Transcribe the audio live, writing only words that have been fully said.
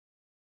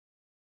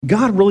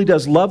God really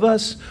does love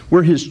us.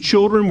 We're His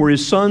children. We're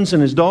His sons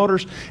and His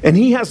daughters. And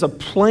He has a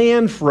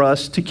plan for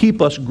us to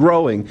keep us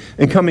growing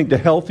and coming to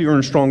healthier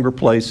and stronger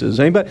places.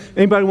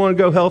 Anybody want to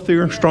go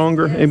healthier and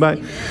stronger?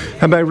 Anybody?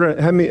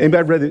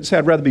 Anybody say,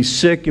 I'd rather be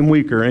sick and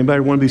weaker? Anybody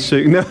want to be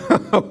sick?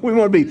 No, we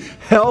want to be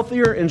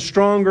healthier and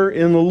stronger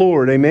in the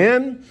Lord.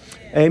 Amen?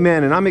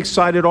 Amen. And I'm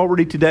excited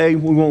already today.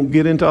 We won't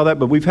get into all that,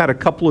 but we've had a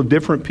couple of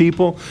different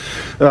people.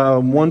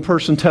 One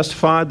person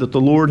testified that the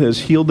Lord has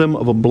healed them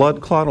of a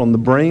blood clot on the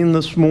brain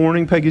this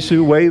morning. Peggy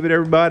Sue, wave at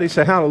everybody.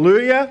 Say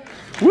hallelujah.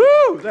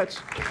 Woo!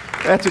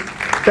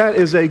 That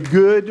is a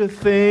good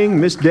thing.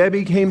 Miss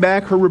Debbie came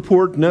back. Her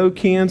report, no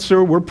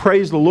cancer. We're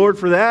praise the Lord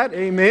for that.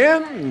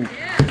 Amen.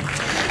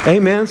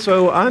 Amen.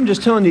 So I'm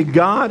just telling you,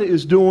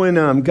 God's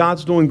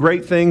doing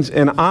great things,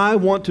 and I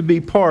want to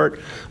be part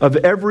of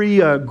every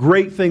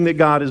great thing that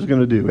God is going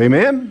to do.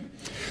 Amen.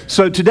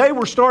 So today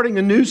we're starting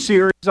a new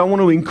series. I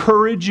want to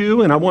encourage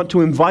you, and I want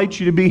to invite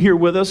you to be here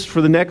with us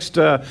for the next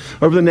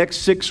over the next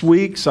 6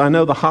 weeks. I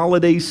know the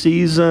holiday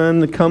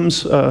season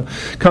comes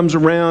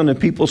around, and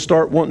people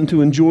start wanting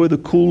to enjoy the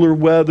cooler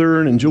weather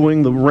and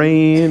enjoying the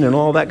rain and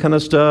all that kind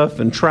of stuff,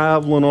 and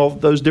travel and all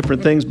those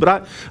different things.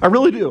 But I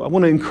really do. I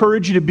want to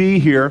encourage you to be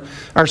here.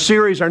 Our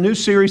new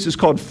series is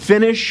called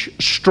Finish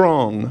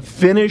Strong.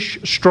 Finish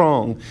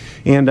Strong.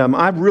 And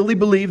I really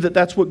believe that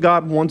that's what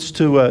God wants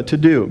to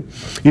do.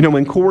 You know,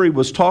 when Corey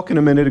was talking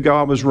a minute ago,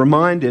 I was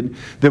reminded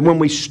that when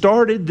we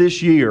started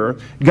this year,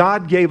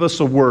 God gave us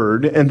a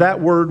word, and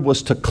that word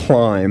was to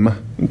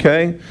climb.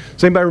 Okay?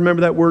 Does anybody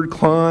remember that word,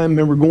 climb?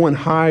 Remember going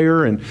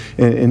higher and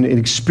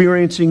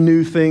experiencing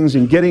new things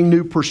and getting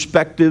new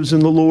perspectives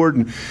in the Lord?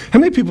 And how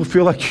many people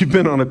feel like you've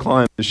been on a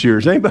climb this year?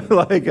 Is anybody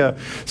like,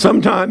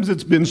 sometimes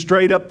it's been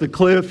straight up the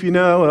cliff, you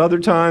know, and other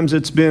times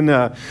it's been,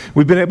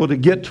 we've been able to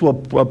get to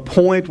a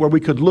point where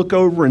we could look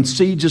over and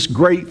see just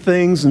great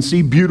things and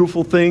see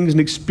beautiful things and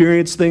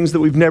experience things that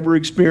we've never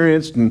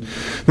experienced. And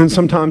then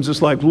sometimes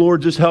it's like,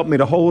 Lord, just help me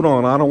to hold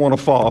on. I don't want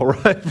to fall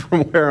right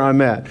from where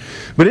I'm at.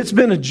 But it's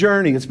been a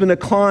journey. It's been a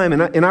climb.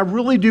 And I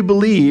really do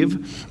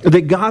believe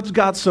that God's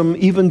got some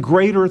even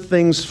greater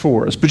things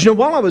for us. But you know,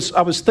 while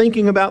I was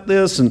thinking about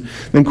this, and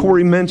then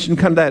Corey mentioned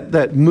kind of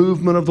that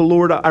movement of the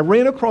Lord, I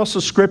ran across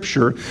a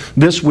scripture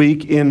this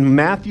week in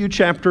Matthew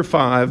chapter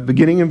 5,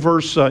 beginning in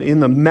verse, in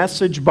the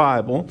Message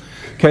Bible,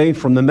 okay,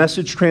 from the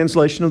Message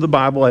translation of the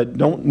Bible. I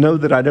don't know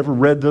that I'd ever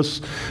read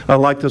this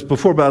like this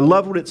before, but I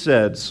love what it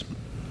says.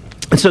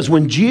 It says,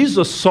 when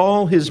Jesus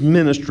saw His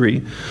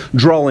ministry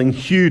drawing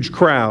huge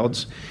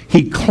crowds,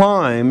 He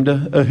climbed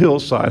a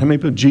hillside. How many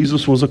people?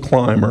 Jesus was a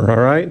climber, all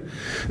right?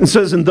 It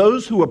says, and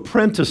those who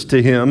apprenticed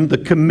to Him, the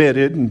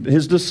committed,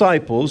 His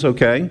disciples,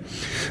 okay,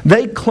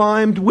 they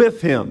climbed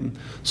with Him.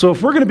 So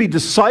if we're going to be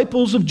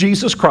disciples of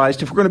Jesus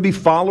Christ, if we're going to be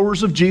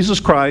followers of Jesus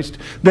Christ,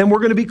 then we're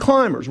going to be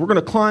climbers. We're going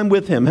to climb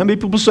with Him. How many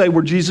people say,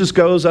 where Jesus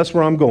goes, that's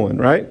where I'm going,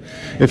 right?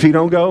 If He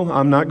don't go,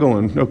 I'm not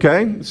going,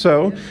 okay?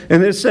 So,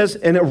 and it says,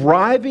 and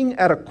arriving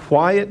at a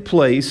quiet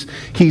place,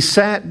 He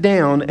sat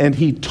down and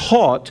He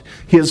taught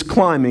His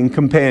climbing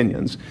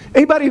companions.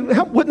 Anybody,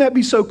 wouldn't that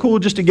be so cool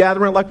just to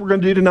gather around like we're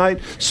going to do tonight?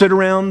 Sit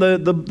around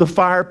the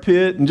fire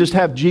pit and just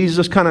have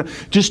Jesus kind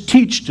of just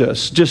teach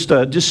us,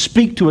 just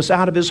speak to us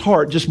out of His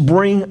heart, just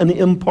bring an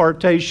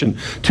impartation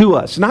to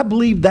us. And I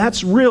believe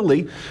that's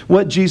really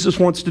what Jesus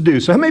wants to do.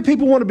 So how many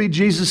people want to be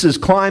Jesus's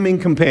climbing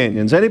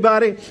companions?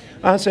 Anybody?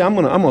 I say, I'm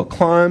gonna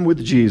climb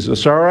with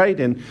Jesus, all right?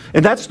 And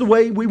that's the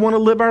way we want to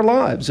live our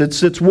lives.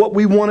 It's what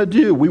we want to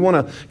do. We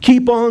want to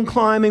keep on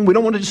climbing. We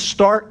don't want to just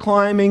start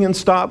climbing and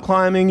stop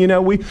climbing. You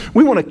know, we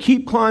want to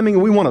keep climbing,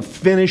 and we want to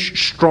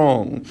finish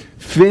strong.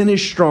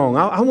 Finish strong.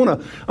 I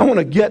want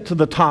to get to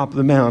the top of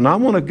the mountain. I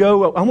want to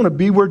go. I want to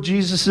be where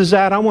Jesus is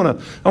at. I don't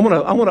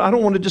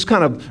want to just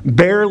kind of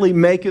barely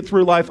make it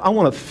through life. I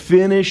want to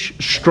finish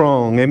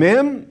strong.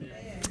 Amen.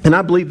 And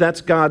I believe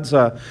that's God's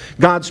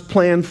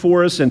plan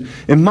for us. And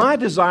my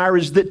desire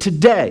is that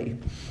today,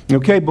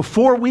 okay,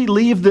 before we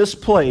leave this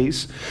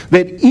place,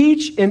 that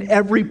each and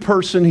every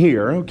person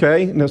here,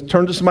 okay, now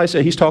turn to somebody and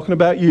say, He's talking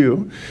about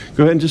you.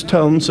 Go ahead and just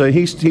tell them, say,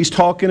 He's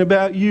talking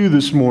about you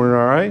this morning,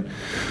 all right?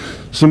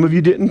 Some of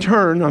you didn't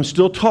turn. I'm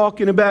still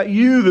talking about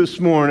you this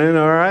morning,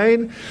 all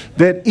right?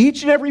 That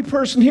each and every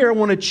person here, I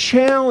want to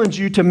challenge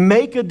you to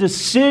make a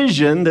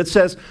decision that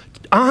says,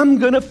 I'm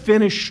going to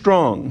finish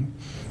strong.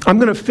 I'm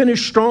going to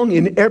finish strong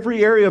in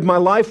every area of my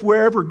life.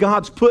 Wherever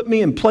God's put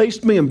me and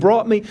placed me and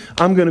brought me,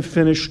 I'm going to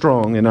finish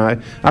strong. And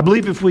I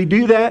believe if we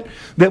do that,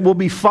 that we'll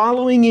be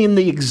following in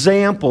the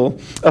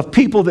example of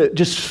people that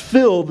just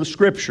fill the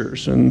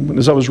Scriptures. And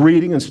as I was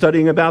reading and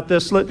studying about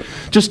this,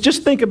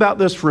 just think about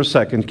this for a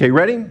second. Okay,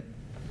 ready?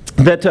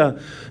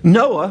 That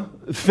Noah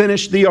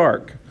finished the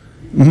ark.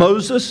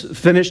 Moses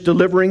finished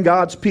delivering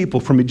God's people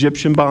from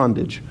Egyptian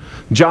bondage.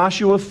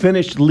 Joshua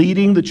finished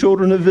leading the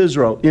children of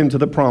Israel into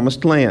the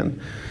promised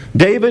land.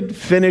 David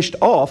finished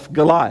off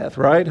Goliath,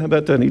 right? How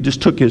about that? He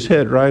just took his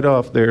head right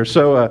off there.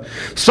 So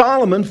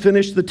Solomon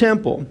finished the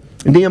temple.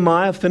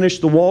 Nehemiah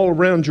finished the wall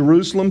around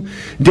Jerusalem.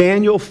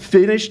 Daniel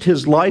finished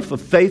his life of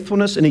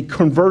faithfulness, and he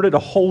converted a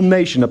whole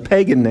nation, a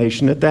pagan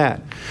nation at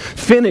that.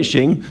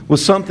 Finishing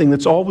was something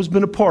that's always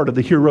been a part of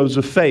the heroes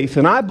of faith.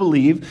 And I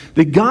believe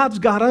that God's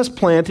got us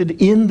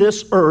planted in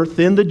this earth,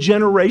 in the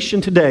generation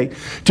today,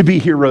 to be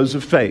heroes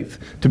of faith,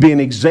 to be an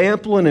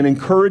example and an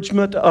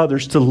encouragement to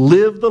others to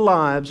live the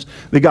lives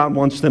that God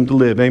wants them to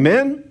live.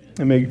 Amen?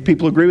 I mean,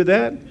 people agree with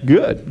that?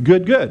 Good,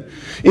 good, good.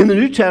 In the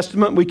New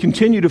Testament, we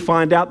continue to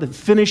find out that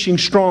finishing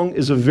strong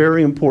is a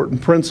very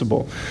important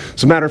principle.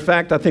 As a matter of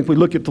fact, I think we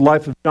look at the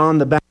life of John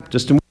the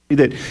Baptist and we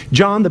see that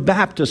John the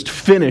Baptist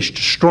finished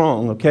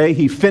strong, okay?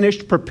 He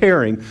finished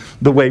preparing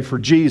the way for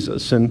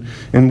Jesus. And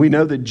we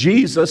know that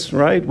Jesus,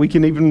 right, we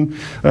can even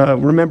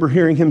remember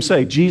hearing him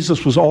say,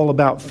 Jesus was all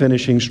about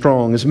finishing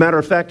strong. As a matter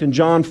of fact, in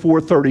John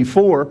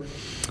 4:34,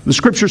 the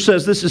scripture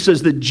says this, it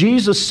says that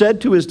Jesus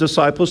said to his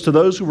disciples, to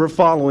those who were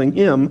following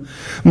him,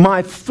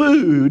 my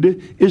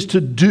food is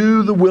to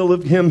do the will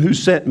of him who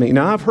sent me.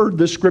 Now, I've heard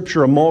this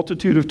scripture a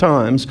multitude of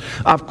times.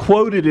 I've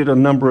quoted it a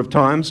number of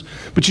times.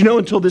 But you know,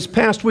 until this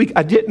past week,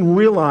 I didn't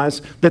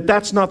realize that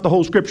that's not the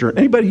whole scripture.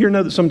 Anybody here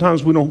know that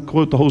sometimes we don't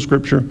quote the whole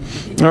scripture?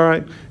 All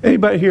right.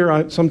 Anybody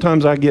here,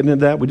 sometimes I get into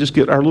that. We just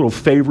get our little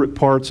favorite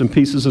parts and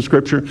pieces of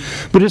scripture.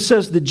 But it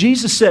says that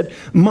Jesus said,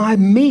 my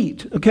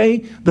meat, okay,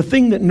 the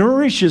thing that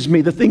nourishes me,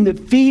 the thing that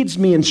feeds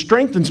me and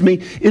strengthens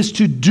me is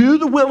to do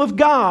the will of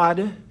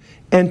God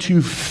and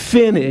to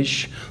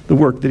finish the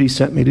work that he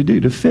sent me to do,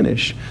 to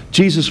finish.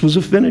 Jesus was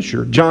a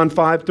finisher. John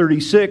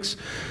 5:36,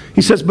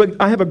 he says, but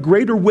I have a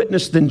greater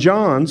witness than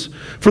John's,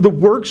 for the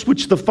works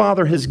which the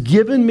Father has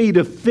given me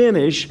to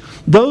finish,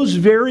 those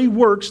very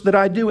works that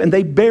I do, and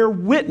they bear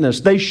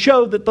witness. They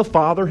show that the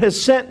Father has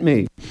sent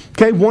me.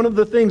 Okay, one of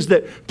the things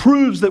that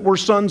proves that we're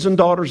sons and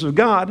daughters of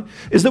God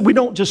is that we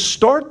don't just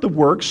start the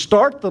work,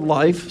 start the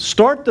life,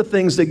 start the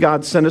things that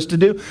God sent us to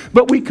do,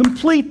 but we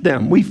complete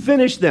them, we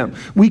finish them.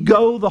 We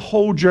go the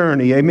whole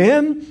journey,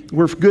 amen?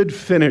 We're good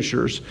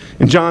finishers.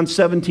 In John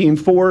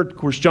 17:4, of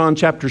course, John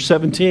chapter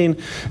 17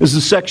 is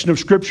the section of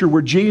Scripture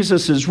where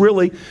Jesus is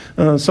really,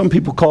 some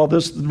people call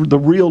this the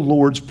real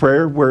Lord's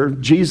Prayer, where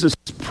Jesus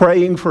is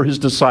praying for his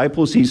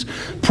disciples, he's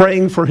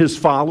praying for his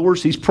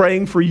followers, he's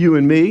praying for you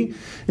and me.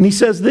 And he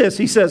says this,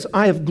 he says,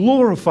 I have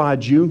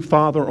glorified you,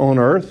 Father, on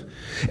earth,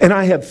 and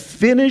I have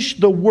finished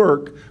the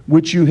work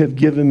which you have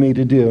given me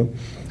to do.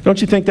 Don't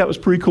you think that was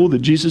pretty cool that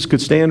Jesus could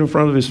stand in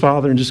front of his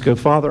Father and just go,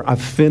 Father,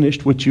 I've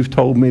finished what you've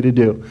told me to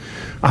do.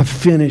 I've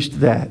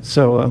finished that.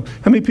 So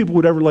how many people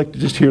would ever like to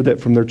just hear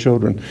that from their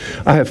children?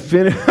 I have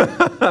finished.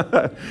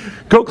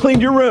 Go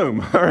clean your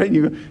room. All right,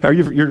 you're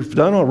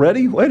done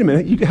already? Wait a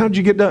minute. How did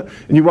you get done?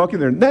 And you walk in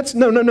there. That's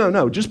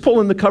no. Just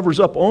pulling the covers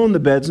up on the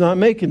bed's not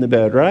making the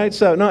bed, right?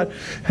 So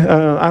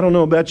I don't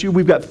know about you.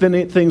 We've got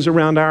things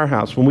around our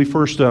house. When we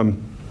first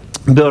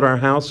built our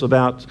house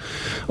about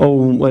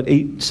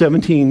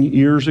 17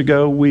 years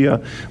ago,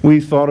 we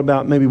thought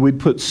about maybe we'd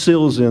put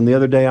sills in. The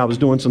other day I was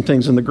doing some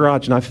things in the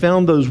garage and I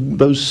found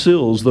those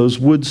sills, those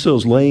wood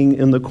sills laying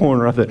in the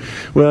corner. I thought,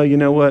 well, you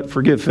know what,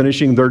 forget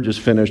finishing, they're just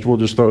finished, we'll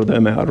just throw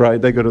them out,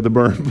 right? They go to the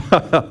burn.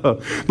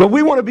 But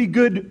we want to be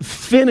good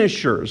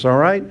finishers, all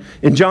right?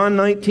 In John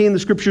 19 the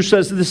scripture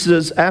says this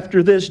is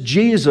after this,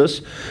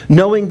 Jesus,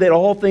 knowing that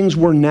all things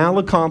were now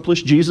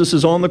accomplished, Jesus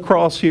is on the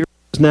cross here,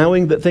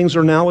 knowing that things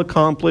are now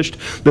accomplished,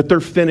 that they're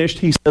finished,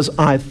 he says,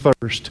 I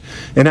thirst.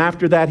 And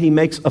after that, he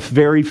makes a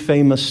very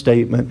famous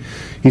statement.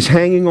 He's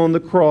hanging on the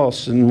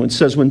cross, and it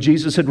says, when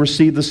Jesus had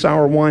received the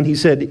sour wine, he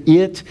said,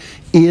 it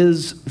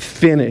is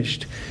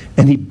finished.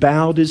 And he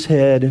bowed his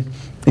head,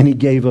 and he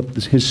gave up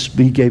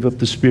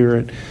the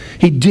spirit.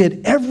 He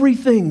did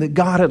everything that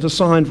God had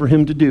assigned for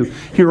him to do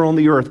here on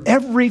the earth.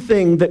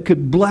 Everything that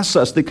could bless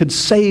us, that could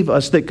save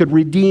us, that could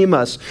redeem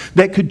us,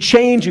 that could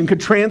change and could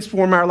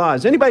transform our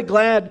lives. Anybody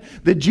glad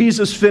that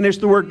Jesus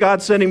finished the work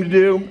God sent him to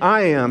do?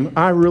 I am.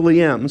 I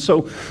really am.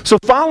 So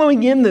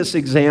following in this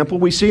example,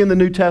 we see in the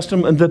New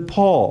Testament that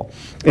Paul,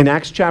 in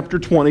Acts chapter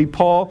 20,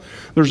 Paul,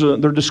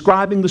 they're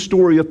describing the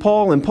story of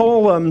Paul, and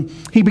Paul,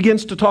 he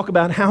begins to talk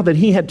about how that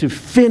he had to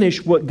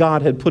finish what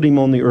God had put him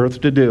on the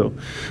earth to do.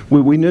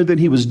 We knew that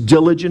he was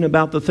diligent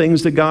about the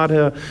things that God,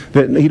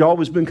 that he'd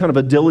always been kind of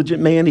a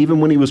diligent man. Even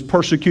when he was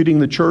persecuting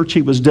the church,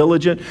 he was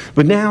diligent.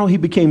 But now he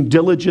became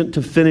diligent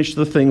to finish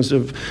the things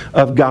of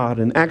God.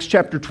 In Acts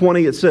chapter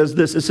 20, it says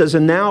this. It says,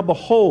 and now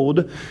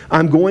behold,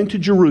 I'm going to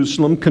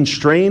Jerusalem,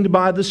 constrained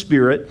by the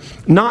Spirit,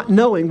 not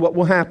knowing what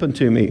will happen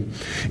to me,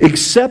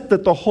 except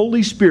that the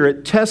Holy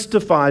Spirit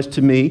testifies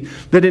to me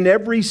that in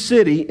every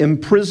city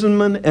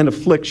imprisonment and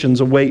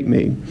afflictions await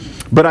me.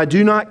 But I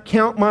do not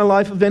count my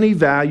life of any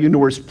value,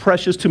 nor as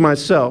precious to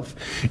myself,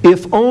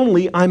 if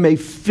only I may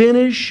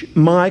finish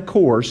my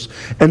course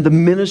and the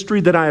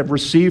ministry that I have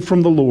received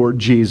from the Lord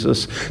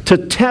Jesus,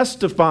 to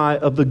testify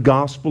of the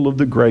gospel of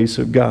the grace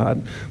of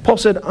God. Paul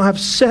said, I've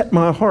set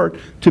my heart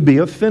to be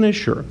a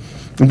finisher.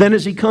 And then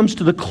as he comes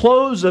to the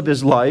close of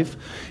his life,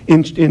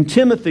 in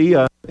Timothy,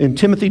 in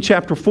Timothy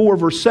chapter 4,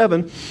 verse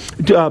 7,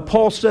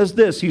 Paul says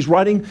this. He's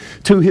writing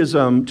to his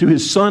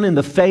son in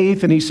the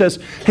faith, and he says,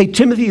 hey,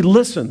 Timothy,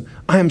 listen,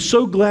 I am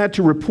so glad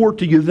to report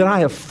to you that I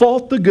have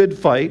fought the good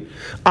fight.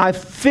 I've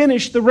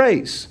finished the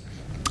race.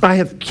 I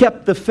have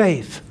kept the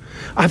faith.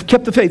 I've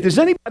kept the faith. Does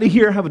anybody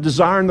here have a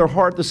desire in their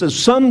heart that says,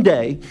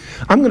 someday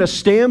I'm going to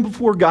stand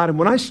before God, and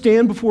when I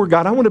stand before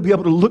God, I want to be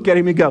able to look at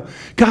Him and go,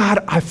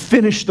 God, I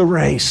finished the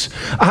race.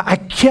 I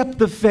kept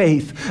the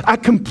faith. I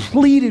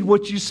completed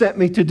what you sent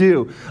me to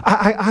do.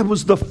 I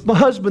was the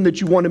husband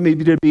that you wanted me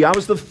to be. I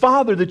was the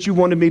father that you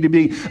wanted me to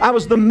be. I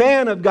was the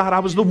man of God. I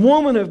was the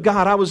woman of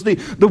God. I was the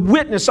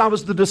witness. I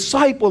was the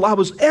disciple. I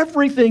was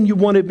everything you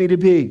wanted me to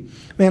be.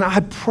 Man,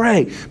 I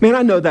pray. Man,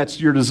 I know that's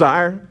your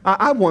desire.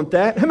 I want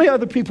that. How many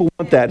other people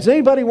want that? Does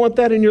anybody want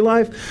that in your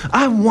life?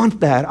 I want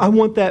that. I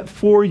want that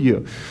for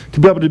you, to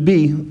be able to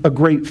be a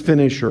great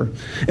finisher.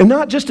 And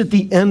not just at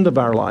the end of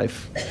our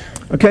life.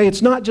 Okay,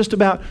 it's not just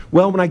about,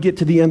 well, when I get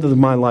to the end of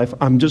my life,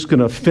 I'm just going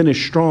to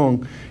finish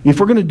strong. If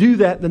we're going to do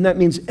that, then that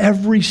means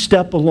every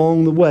step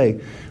along the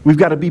way, we've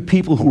got to be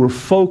people who are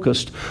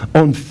focused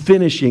on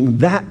finishing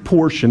that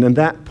portion and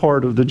that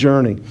part of the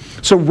journey.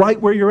 So right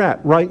where you're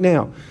at, right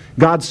now,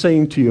 God's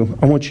saying to you,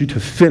 I want you to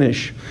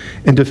finish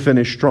and to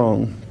finish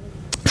strong.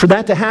 For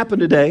that to happen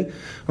today,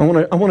 I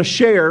want to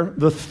share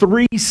the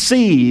 3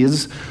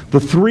 C's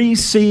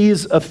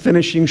of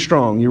finishing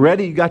strong. You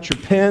ready? You got your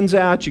pens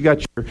out, you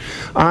got your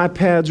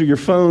iPads or your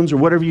phones or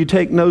whatever you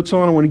take notes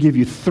on. I want to give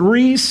you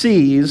 3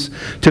 C's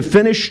to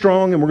finish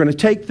strong, and we're going to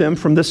take them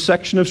from this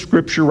section of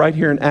Scripture right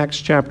here in Acts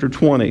chapter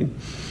 20.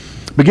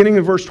 Beginning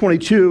in verse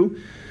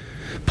 22,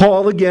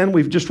 Paul, again,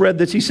 we've just read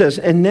this, he says,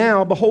 and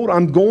now, behold,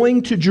 I'm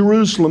going to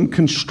Jerusalem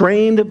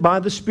constrained by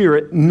the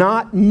Spirit,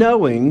 not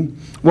knowing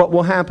what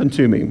will happen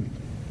to me.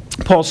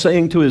 Paul's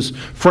saying to his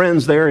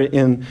friends there,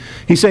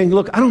 he's saying,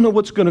 look, I don't know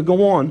what's going to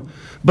go on,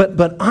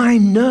 but I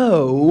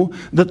know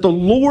that the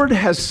Lord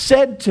has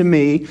said to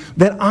me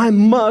that I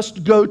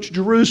must go to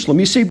Jerusalem.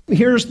 You see,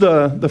 here's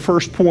the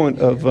first point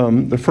of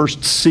the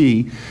first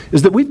C,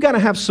 is that we've got to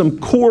have some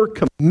core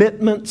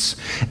commitments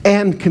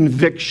and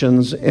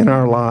convictions in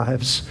our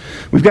lives.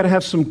 We've got to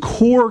have some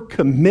core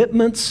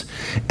commitments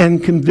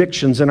and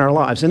convictions in our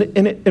lives. And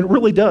it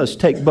really does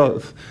take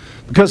both.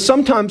 Because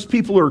sometimes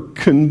people are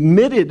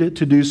committed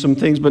to do some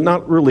things, but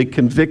not really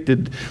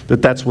convicted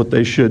that that's what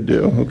they should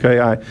do. Okay,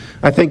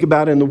 I think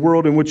about in the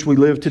world in which we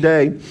live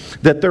today,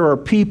 that there are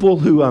people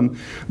who,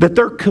 that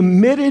they're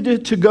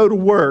committed to go to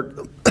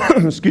work,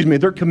 excuse me,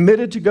 they're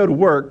committed to go to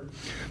work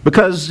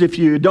because if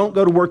you don't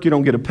go to work, you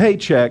don't get a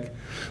paycheck.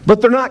 But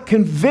they're not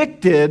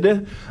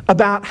convicted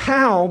about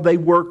how they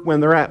work when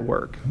they're at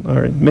work.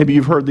 All right, maybe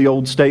you've heard the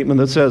old statement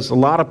that says, a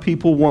lot of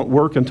people won't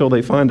work until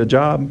they find a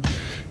job.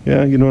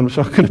 Yeah, you know what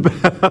I'm talking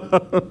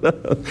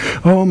about?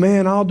 Oh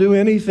man, I'll do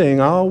anything.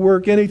 I'll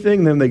work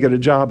anything. Then they get a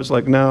job. It's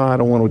like, no, I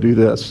don't want to do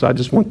this. I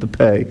just want the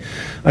pay.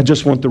 I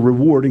just want the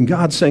reward. And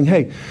God's saying,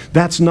 hey,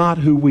 that's not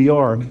who we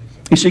are.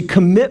 You see,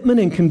 commitment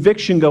and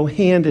conviction go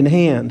hand in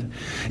hand.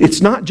 It's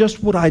not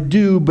just what I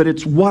do, but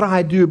it's what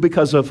I do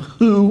because of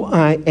who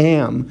I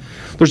am.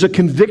 There's a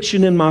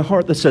conviction in my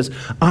heart that says,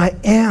 I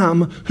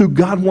am who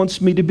God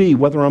wants me to be,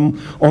 whether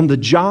I'm on the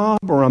job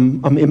or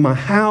I'm in my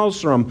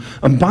house or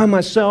I'm by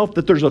myself,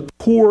 that there's a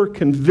core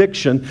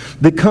conviction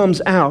that comes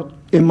out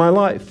in my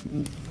life.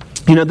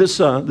 You know, this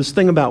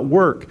thing about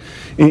work,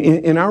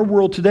 in our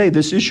world today,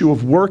 this issue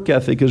of work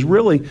ethic is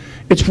really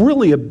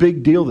a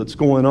big deal that's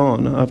going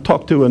on. I've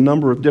talked to a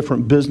number of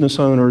different business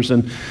owners,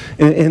 and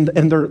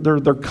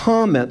their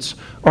comments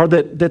are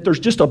that there's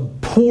just a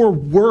poor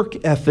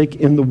work ethic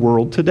in the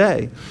world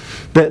today.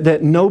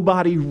 That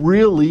nobody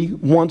really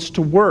wants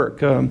to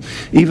work.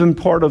 Even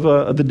part of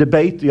the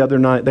debate the other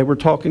night, they were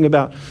talking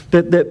about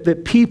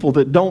that people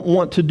that don't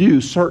want to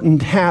do certain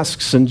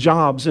tasks and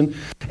jobs. And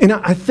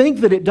I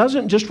think that it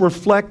doesn't just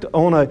reflect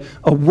on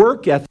a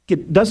work ethic.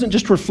 It doesn't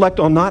just reflect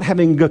on not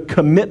having a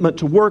commitment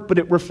to work, but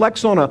it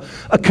reflects on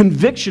a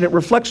conviction. It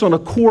reflects on a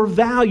core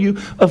value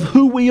of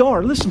who we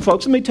are. Listen,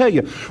 folks, let me tell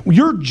you,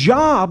 your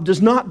job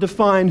does not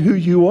define who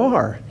you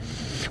are.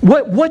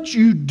 What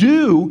you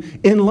do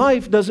in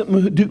life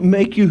doesn't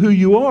make you who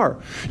you are.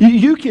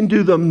 You can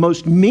do the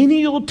most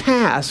menial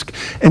task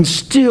and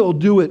still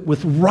do it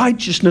with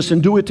righteousness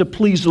and do it to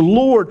please the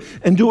Lord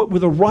and do it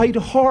with a right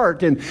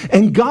heart.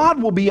 And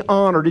God will be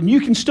honored, and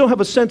you can still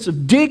have a sense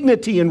of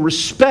dignity and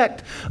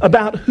respect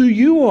about who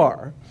you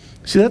are.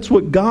 See, that's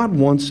what God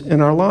wants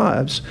in our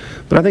lives.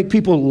 But I think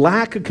people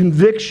lack a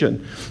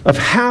conviction of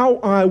how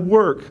I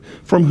work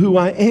from who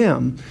I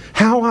am.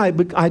 How I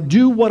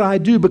do what I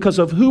do because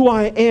of who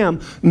I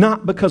am,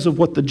 not because of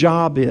what the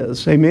job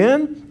is.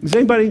 Amen?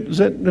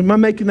 Am I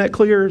making that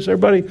clear? Is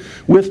everybody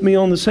with me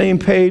on the same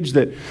page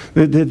that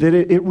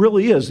it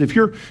really is? If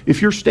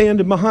you're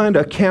standing behind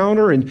a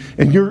counter and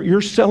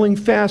you're selling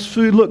fast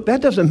food, look, that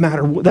doesn't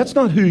matter. That's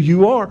not who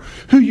you are.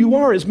 Who you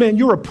are is, man,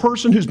 you're a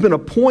person who's been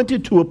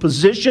appointed to a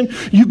position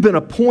You've been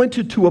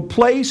appointed to a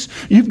place.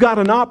 You've got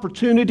an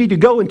opportunity to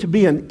go and to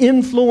be an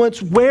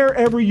influence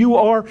wherever you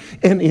are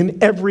and in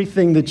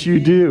everything that you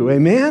do.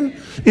 Amen?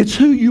 It's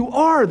who you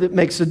are that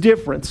makes a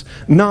difference,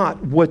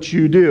 not what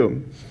you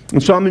do.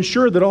 And so I'm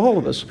sure that all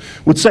of us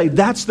would say,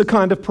 that's the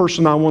kind of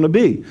person I want to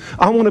be.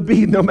 I want to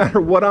be, no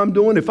matter what I'm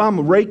doing, if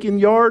I'm raking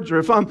yards or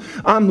if I'm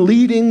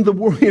leading the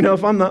world,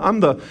 if I'm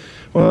the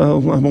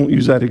well, I won't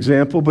use that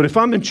example, but if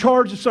I'm in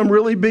charge of some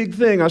really big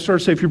thing, I start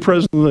to say, if you're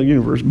president of the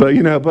universe,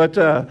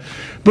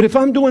 but if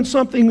I'm doing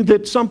something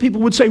that some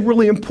people would say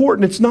really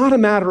important, it's not a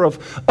matter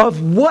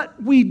of what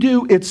we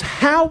do, it's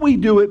how we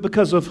do it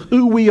because of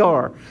who we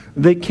are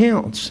that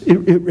counts. It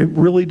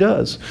really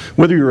does.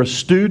 Whether you're a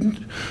student,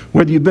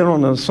 whether you've been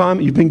on an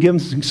assignment, you've been given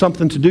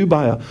something to do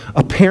by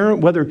a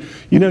parent, whether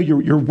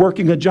you're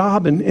working a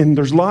job and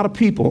there's a lot of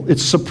people.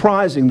 It's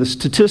surprising. The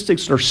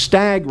statistics are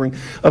staggering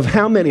of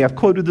how many, I've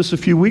quoted this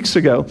a few weeks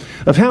ago,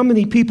 of how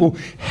many people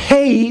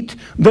hate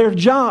their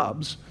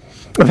jobs.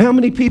 Of how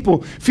many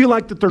people feel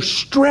like that they're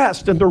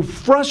stressed and they're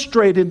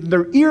frustrated and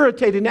they're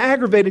irritated and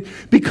aggravated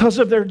because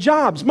of their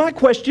jobs. My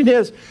question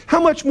is,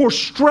 how much more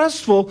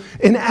stressful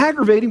and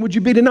aggravating would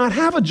you be to not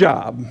have a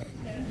job?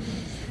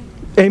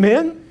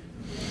 Amen?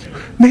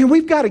 Man,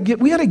 we got to get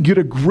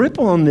a grip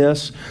on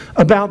this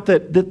about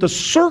that the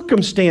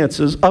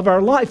circumstances of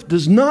our life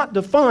does not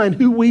define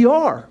who we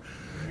are.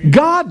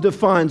 God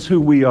defines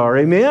who we are,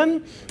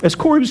 amen? As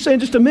Corey was saying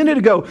just a minute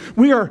ago,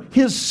 we are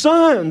His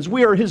sons,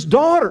 we are His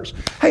daughters.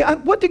 Hey,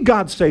 what did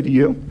God say to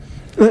you?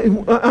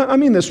 I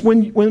mean this,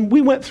 when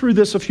we went through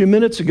this a few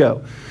minutes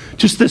ago,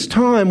 just this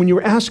time when you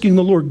were asking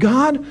the Lord,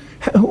 God,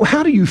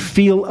 how do you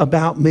feel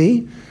about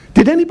me?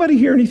 Did anybody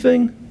hear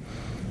anything?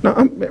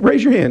 Now,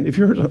 raise your hand if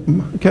you're,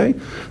 okay?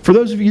 For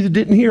those of you that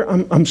didn't hear,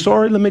 I'm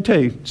sorry, let me tell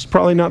you, it's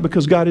probably not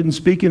because God didn't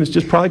speak, and it's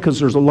just probably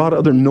because there's a lot of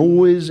other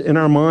noise in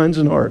our minds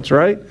and hearts,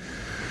 right?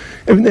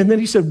 And then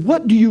He said,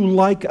 what do you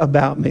like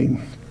about me?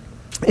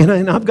 And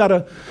I've got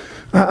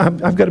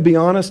to be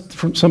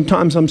honest,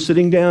 sometimes I'm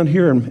sitting down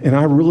here and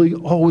I really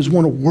always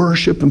want to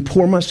worship and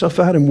pour myself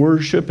out in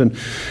worship. And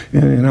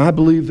I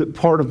believe that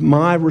part of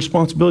my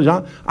responsibility,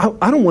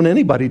 I don't want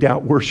anybody to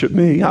out-worship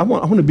me. I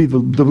want to be the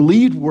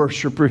lead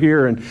worshiper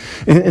here.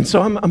 And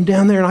so I'm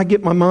down there and I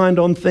get my mind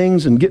on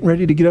things and getting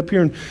ready to get up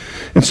here.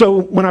 And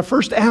so when I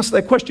first asked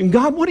that question,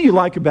 God, what do you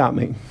like about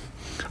me?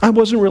 I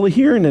wasn't really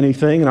hearing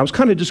anything, and I was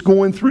kind of just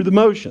going through the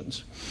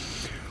motions.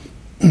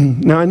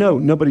 Now, I know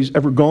nobody's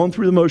ever gone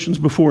through the motions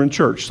before in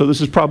church, so this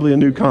is probably a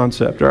new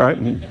concept, all right?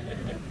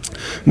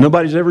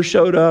 Nobody's ever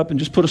showed up and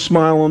just put a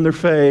smile on their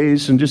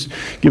face and just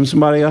given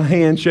somebody a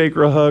handshake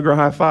or a hug or a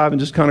high five and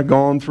just kind of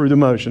gone through the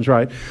motions,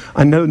 right?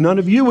 I know none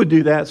of you would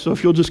do that, so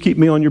if you'll just keep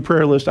me on your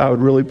prayer list, I would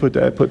really put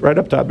right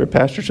up top there,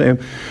 Pastor Sam,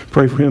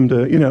 pray for him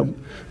to,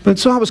 But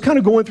so I was kind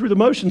of going through the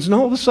motions, and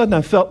all of a sudden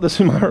I felt this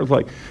in my heart,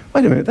 like,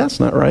 wait a minute, that's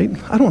not right.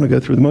 I don't want to go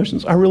through the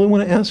motions. I really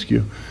want to ask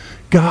you,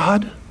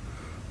 God,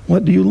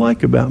 what do you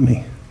like about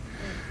me?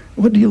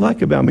 What do you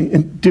like about me?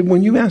 And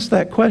when you ask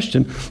that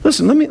question,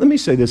 listen, let me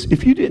say this.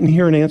 If you didn't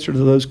hear an answer to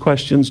those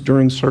questions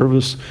during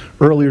service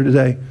earlier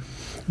today,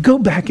 go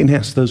back and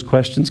ask those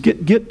questions.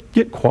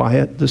 Get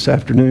quiet this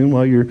afternoon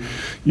while your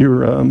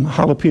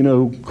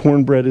jalapeno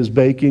cornbread is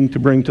baking to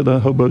bring to the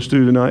hobo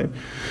stew tonight.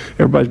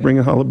 Everybody's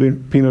bringing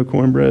jalapeno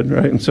cornbread,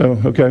 right? And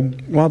so, okay,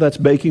 while that's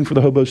baking for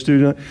the hobo stew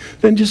tonight,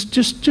 then just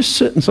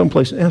sit in some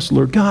place and ask the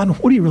Lord, God,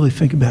 what do you really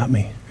think about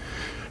me?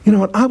 You know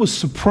what? I was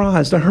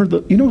surprised. I heard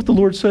you know what the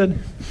Lord said?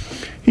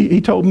 He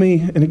told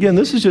me, and again,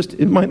 this is just,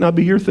 it might not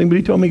be your thing, but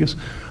He told me, He goes,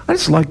 I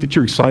just like that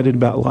you're excited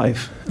about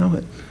life. And I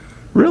went,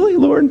 really,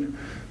 Lord?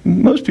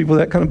 Most people,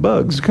 that kind of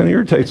bugs, kind of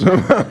irritates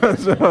them.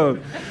 So,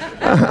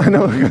 I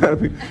know,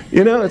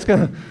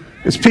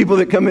 it's people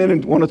that come in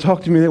and want to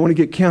talk to me. They want to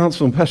get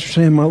counsel. And Pastor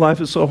Sam, my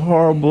life is so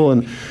horrible,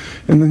 and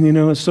then,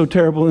 it's so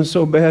terrible and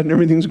so bad, and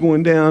everything's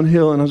going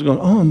downhill. And I was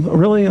going,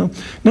 really?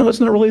 No, it's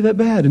not really that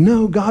bad. And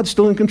no, God's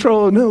still in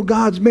control. No,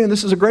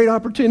 this is a great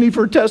opportunity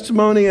for a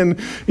testimony. And,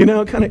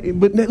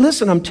 but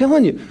listen, I'm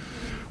telling you,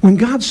 when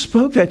God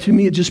spoke that to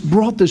me, it just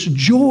brought this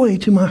joy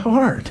to my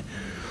heart.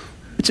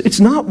 It's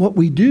not what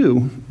we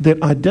do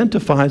that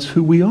identifies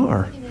who we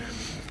are.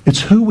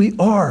 It's who we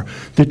are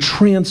that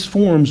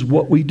transforms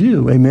what we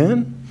do.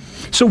 Amen?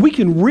 So we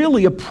can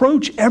really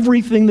approach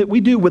everything that we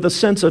do with a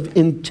sense of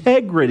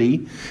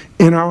integrity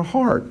in our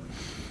heart.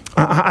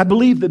 I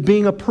believe that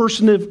being a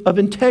person of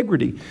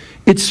integrity,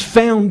 it's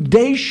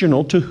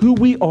foundational to who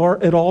we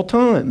are at all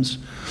times.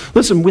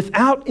 Listen,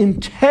 without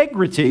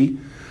integrity,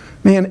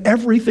 man,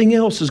 everything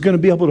else is going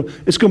to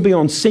it's going to be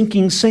on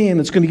sinking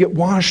sand. It's going to get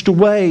washed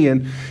away.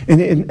 And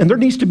there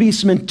needs to be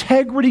some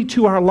integrity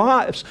to our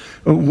lives.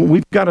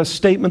 We've got a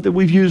statement that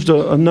we've used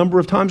a number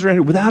of times around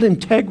here. Without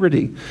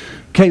integrity,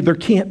 okay, there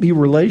can't be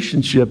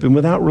relationship. And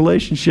without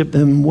relationship,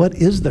 then what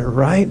is there,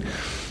 right?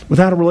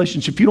 Without a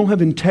relationship, you don't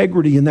have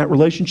integrity in that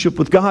relationship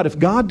with God. If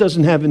God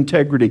doesn't have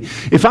integrity,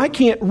 if I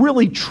can't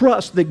really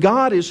trust that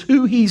God is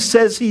who He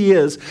says He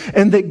is,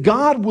 and that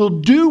God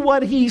will do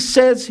what He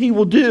says He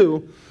will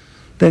do,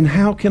 then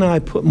how can I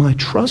put my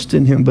trust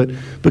in him? But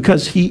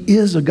because he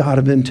is a God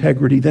of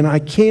integrity, then I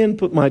can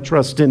put my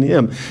trust in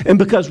him. And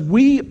because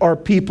we are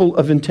people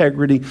of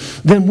integrity,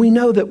 then we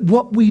know that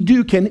what we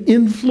do can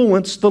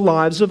influence the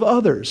lives of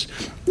others.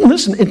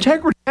 Listen,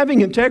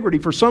 having integrity,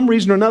 for some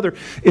reason or another,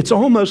 it's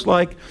almost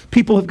like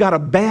people have got a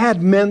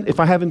bad if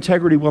I have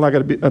integrity, well,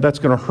 that's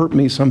going to hurt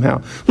me somehow.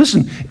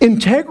 Listen,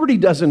 integrity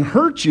doesn't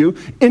hurt you.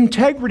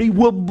 Integrity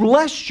will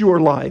bless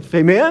your life.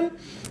 Amen?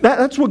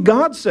 That's what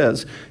God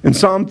says in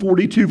Psalm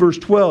 42, verse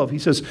 12. He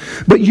says,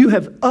 "But you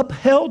have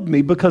upheld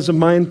me because of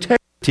my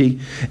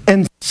integrity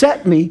and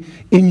set me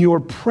in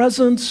your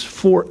presence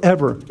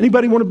forever."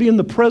 Anybody want to be in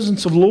the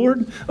presence of the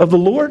Lord?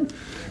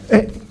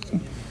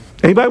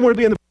 Anybody want to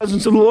be in the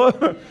presence of the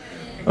Lord?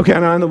 Okay,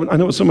 I know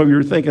what some of you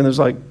are thinking. Is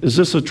like, is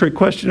this a trick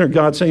question? Or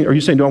God saying, are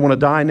you saying, do I want to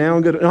die now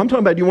and go to... No, I'm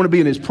talking about, you want to be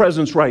in his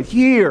presence right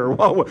here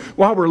while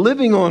we're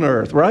living on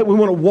earth, right? We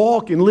want to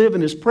walk and live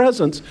in his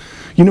presence.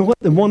 You know what?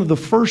 Then one of the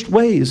first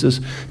ways is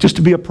just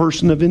to be a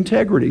person of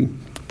integrity.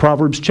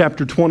 Proverbs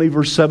chapter 20,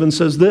 verse 7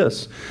 says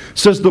this. It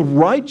says, "The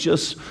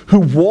righteous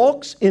who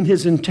walks in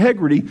his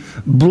integrity,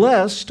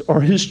 blessed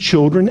are his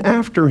children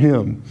after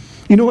him."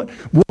 You know what?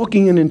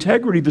 Walking in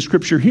integrity, the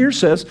scripture here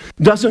says,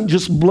 doesn't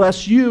just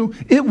bless you,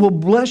 it will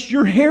bless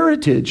your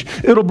heritage.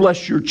 It'll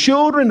bless your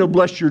children, it'll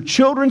bless your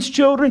children's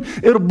children,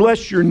 it'll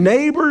bless your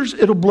neighbors,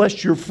 it'll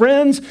bless your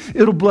friends,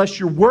 it'll bless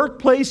your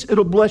workplace,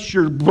 it'll bless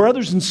your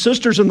brothers and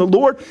sisters in the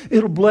Lord,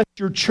 it'll bless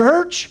your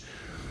church.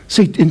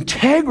 See,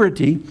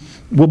 integrity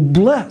will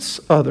bless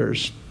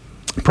others.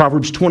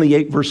 Proverbs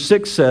 28, verse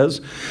 6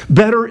 says,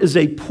 "Better is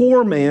a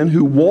poor man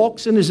who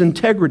walks in his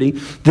integrity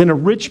than a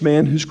rich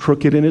man who's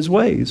crooked in his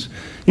ways."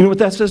 You know what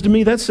that says to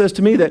me? That says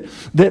to me that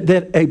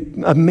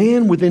a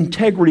man with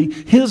integrity,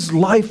 his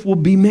life will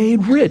be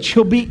made rich.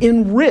 He'll be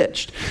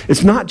enriched.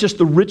 It's not just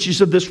the riches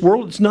of this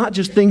world. It's not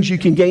just things you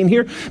can gain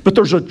here. But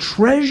there's a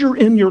treasure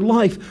in your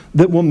life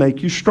that will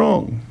make you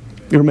strong.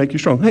 It'll make you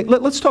strong. Hey,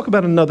 let's talk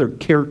about another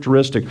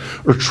characteristic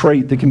or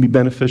trait that can be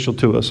beneficial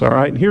to us, all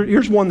right?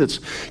 Here's one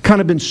that's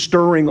kind of been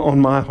stirring on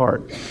my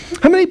heart.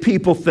 How many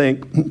people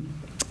think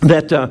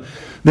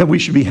that we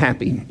should be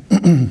happy?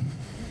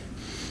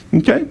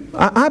 Okay?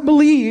 I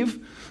believe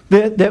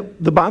that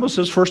the Bible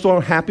says, first of all,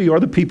 happy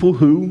are the people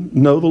who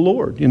know the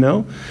Lord, you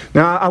know?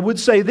 Now, I would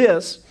say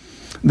this,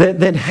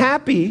 that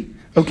happy,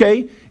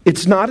 okay,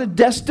 it's not a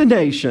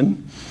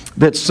destination.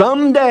 That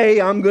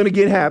someday I'm going to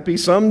get happy,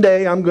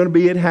 someday I'm going to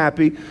be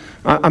happy.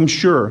 I'm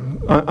sure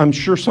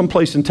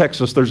someplace in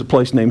Texas there's a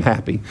place named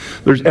Happy.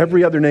 There's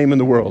every other name in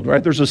the world,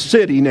 right? There's a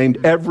city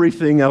named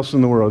everything else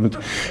in the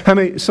world.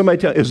 Somebody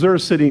tell, is there a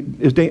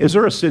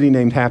city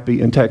named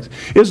Happy in Texas?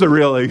 Is there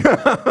really?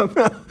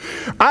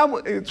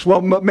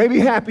 Well, maybe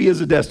Happy is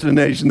a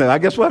destination though. I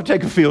guess we'll have to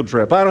take a field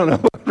trip. I don't know.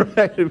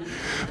 Right?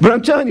 But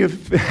I'm telling you,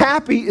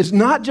 happy is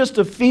not just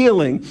a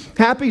feeling.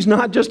 Happy's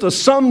not just a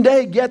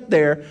someday get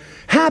there.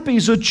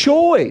 Happy's a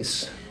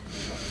choice.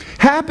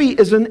 Happy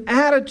is an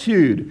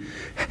attitude.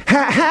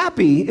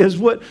 Happy is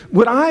what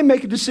I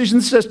make a decision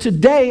that says,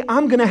 today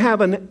I'm going to have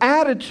an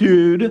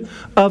attitude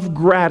of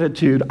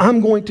gratitude.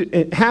 I'm going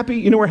to, happy,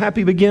 you know where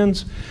happy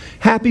begins?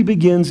 Happy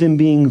begins in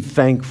being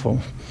thankful.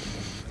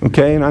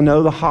 Okay, and I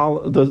know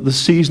the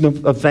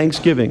season of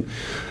Thanksgiving.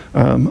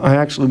 I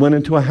actually went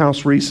into a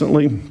house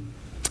recently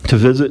to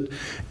visit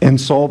and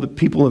saw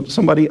that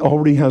somebody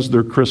already has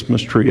their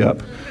Christmas tree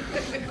up.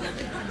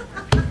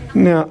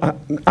 Now,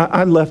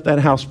 I left that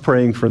house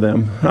praying for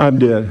them. I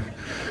did.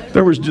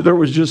 There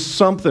was just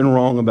something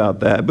wrong about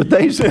that. But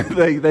they said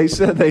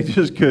they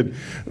just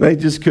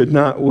could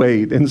not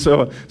wait. And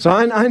so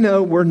I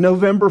know we're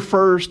November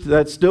 1st.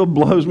 That still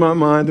blows my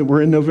mind that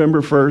we're in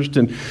November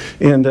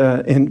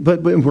 1st.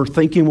 But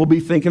we'll be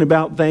thinking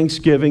about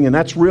Thanksgiving, and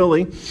that's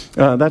really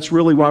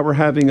why we're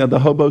having the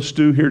hobo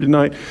stew here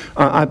tonight.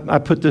 I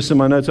put this in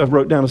my notes. I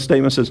wrote down a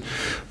statement that says,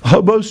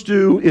 hobo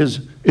stew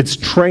it's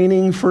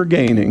training for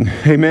gaining.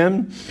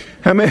 Amen?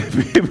 How many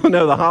people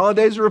know the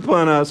holidays are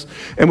upon us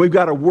and we've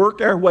got to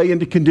work our way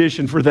into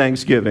condition for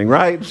Thanksgiving,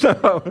 right?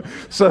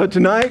 So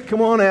tonight,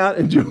 come on out,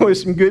 enjoy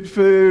some good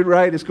food,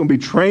 right? It's going to be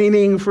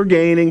training for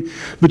gaining.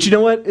 But you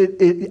know what?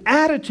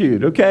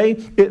 Attitude, okay?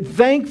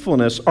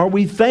 Thankfulness. Are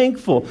we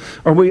thankful?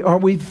 Are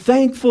we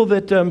thankful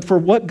that for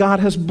what God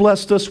has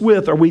blessed us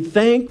with? Are we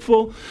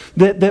thankful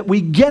that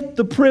we get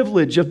the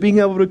privilege of being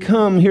able to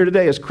come here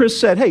today? As Chris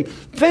said, hey,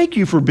 thank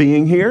you for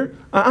being here.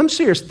 I'm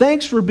serious.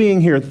 Thanks for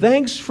being here.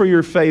 Thanks for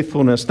your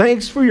faithfulness.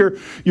 Thanks for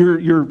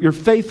your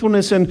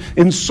faithfulness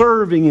in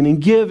serving and in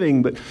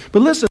giving. But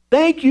listen,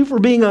 thank you for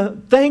being a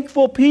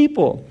thankful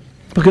people.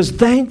 Because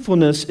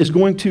thankfulness is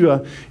going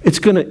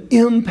to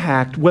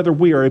impact whether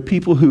we are a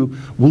people who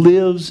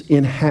lives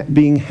in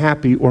being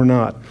happy or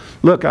not.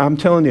 Look, I'm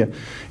telling you,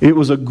 it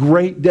was a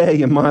great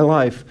day in my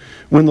life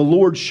when the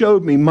Lord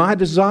showed me my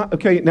desire.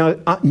 Okay, now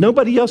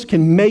nobody else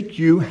can make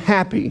you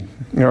happy,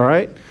 all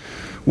right?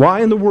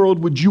 Why in the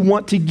world would you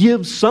want to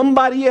give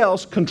somebody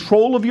else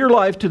control of your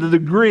life to the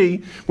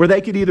degree where they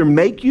could either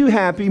make you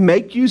happy,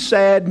 make you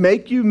sad,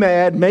 make you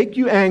mad, make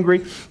you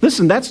angry?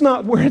 Listen, that's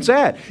not where it's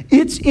at.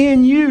 It's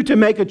in you to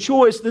make a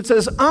choice that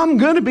says, I'm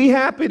going to be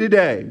happy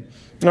today.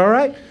 All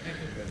right?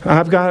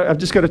 I've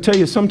just got to tell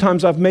you,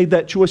 sometimes I've made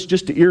that choice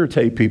just to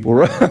irritate people,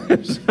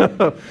 right?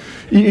 So,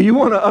 you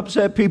want to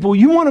upset people.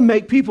 You want to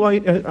make people,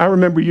 I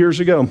remember years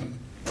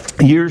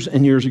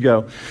and years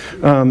ago,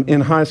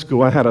 in high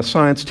school, I had a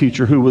science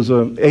teacher who was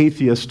an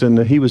atheist, and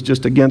he was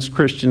just against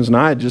Christians, and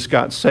I had just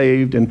got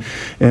saved, and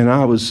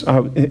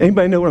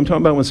anybody know what I'm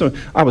talking about?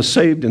 I was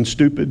saved and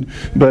stupid,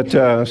 but,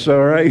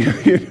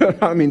 right, you know,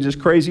 I mean, just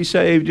crazy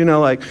saved, you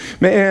know, like,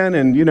 man,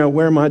 and, you know,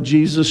 wear my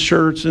Jesus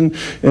shirts and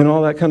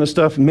all that kind of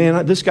stuff, and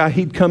man, this guy,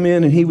 he'd come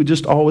in, and he would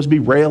just always be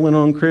railing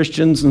on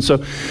Christians, and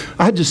so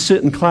I'd just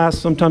sit in class.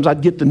 Sometimes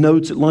I'd get the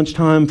notes at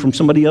lunchtime from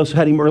somebody else who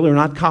had him earlier,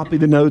 and I'd copy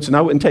the notes, and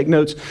I wouldn't take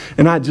notes,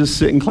 and I'd just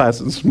sit in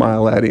class and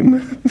smile at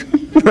him.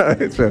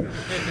 Right, so,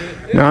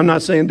 now, I'm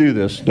not saying do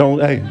this. Do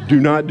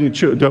not do,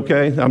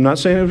 okay? I'm not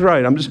saying it's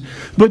right.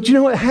 But you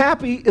know what?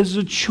 Happy is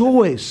a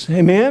choice.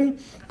 Amen?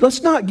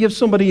 Let's not give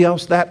somebody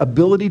else that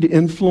ability to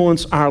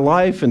influence our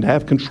life and to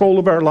have control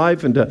of our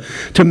life and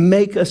to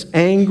make us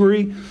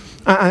angry.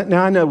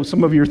 Now, I know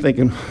some of you are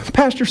thinking,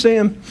 Pastor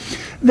Sam,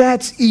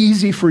 that's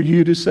easy for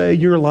you to say.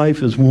 Your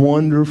life is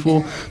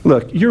wonderful.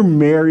 Look, you're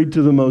married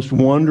to the most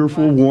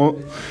wonderful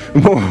woman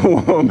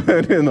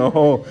in the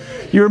whole.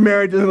 You're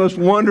married to the most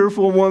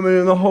wonderful woman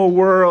in the whole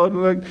world.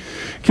 Like,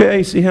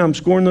 okay, see how I'm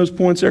scoring those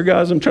points there,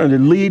 guys? I'm trying to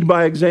lead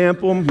by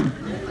example.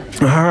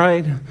 All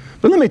right.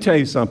 But let me tell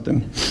you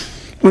something.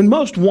 When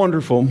Most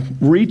Wonderful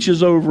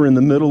reaches over in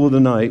the middle of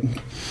the night,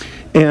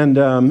 and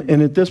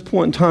at this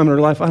point in time in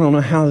her life, I don't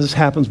know how this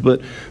happens,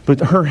 but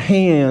her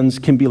hands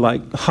can be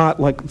like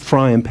hot like a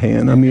frying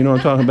pan. I mean, you know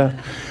what I'm talking about?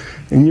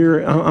 And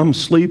I'm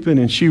sleeping,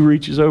 and she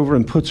reaches over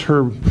and puts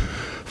her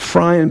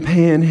frying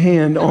pan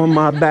hand on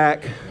my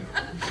back.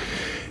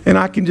 And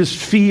I can just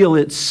feel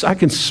it. I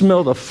can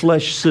smell the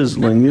flesh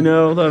sizzling, you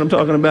know what I'm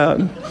talking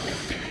about?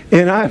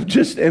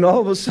 And all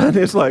of a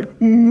sudden, it's like,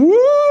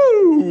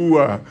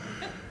 woo!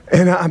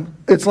 And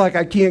it's like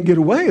I can't get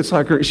away. It's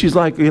like she's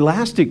like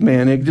Elastic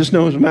Man. It just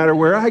knows no matter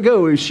where I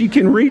go, she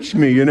can reach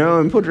me, you know,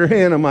 and put her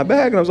hand on my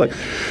back. And I was like,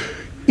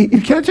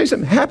 can I tell you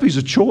something? Happy's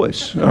a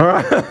choice, all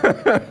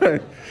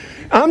right?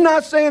 I'm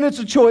not saying it's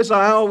a choice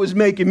I always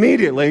make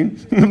immediately,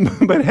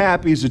 but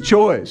happy's a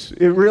choice.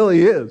 It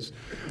really is.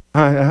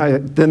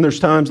 Then there's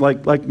times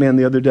like man,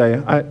 the other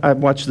day, I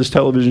watched this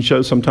television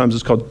show. Sometimes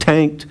it's called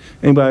Tanked.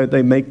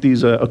 They make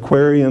these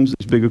aquariums,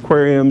 these big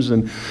aquariums,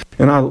 and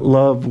I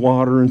love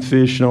water and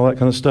fish and all that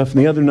kind of stuff. And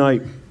the other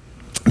night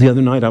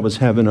I was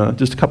having,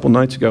 just a couple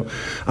nights ago,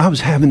 I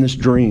was having this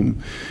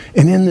dream.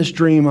 And in this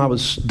dream, I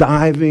was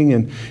diving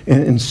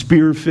and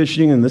spear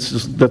fishing. And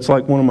that's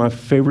like one of my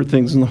favorite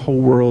things in the whole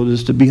world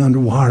is to be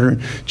underwater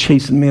and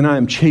chasing. Man, I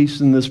am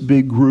chasing this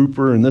big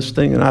grouper and this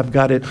thing. And I've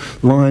got it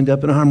lined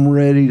up. And I'm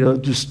ready to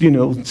just, you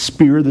know,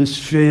 spear this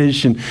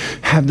fish and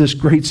have this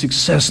great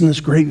success and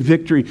this great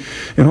victory.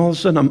 And all of a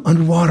sudden, I'm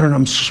underwater and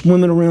I'm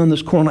swimming around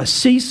this corner. And I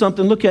see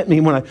something look at me.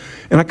 And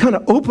I kind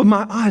of open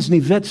my eyes.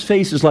 And Yvette's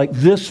face is like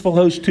this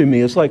close to me.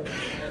 It's like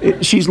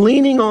she's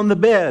leaning on the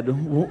bed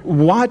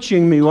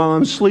watching me while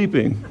I'm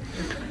sleeping.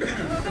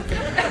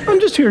 I'm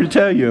just here to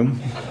tell you,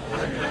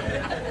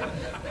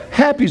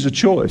 happy's a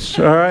choice,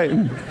 all right?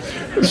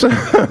 So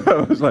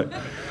I was like,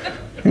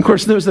 of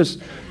course, there's this,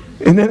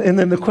 and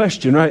then the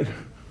question, right?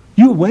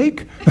 You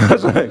awake? I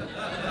was like,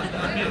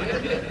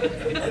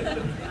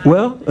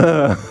 well,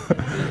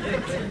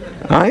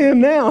 I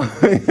am now.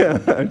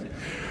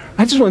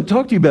 I just want to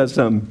talk to you about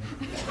something.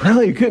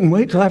 Really, you couldn't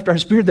wait till after I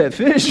speared that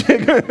fish?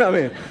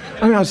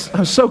 I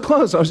was so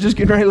close. I was just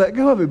getting ready to let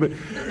go of it. But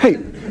hey,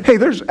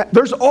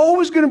 there's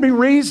always going to be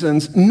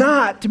reasons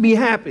not to be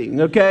happy,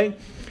 okay?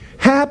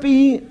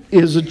 Happy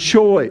is a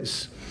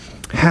choice.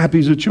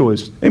 Happy's a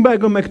choice. Anybody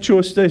going to make a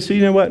choice today? See,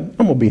 you know what? I'm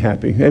going to be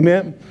happy.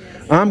 Amen?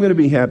 I'm going to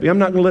be happy. I'm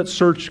not going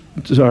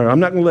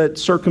to let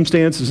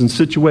circumstances and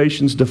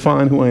situations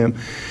define who I am.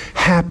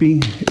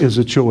 Happy is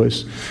a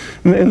choice.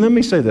 And let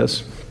me say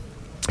this.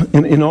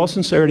 In all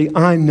sincerity,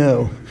 I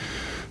know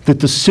that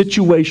the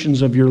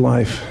situations of your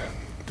life,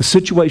 the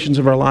situations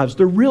of our lives,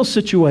 they're real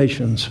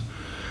situations.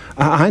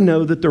 I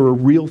know that there are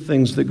real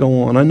things that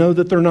go on. I know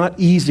that they're not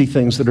easy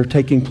things that are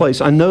taking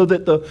place. I know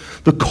that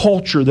the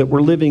culture that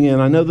we're living in,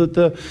 I know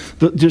that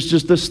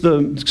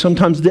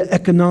sometimes the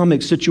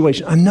economic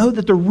situation, I know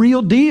that they're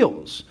real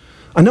deals.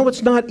 I know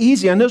it's not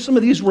easy. I know some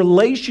of these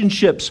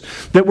relationships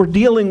that we're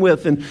dealing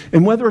with, and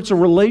whether it's a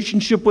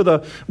relationship with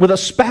a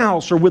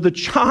spouse or with a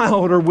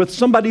child or with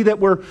somebody that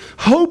we're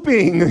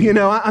hoping, you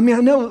know, I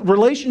know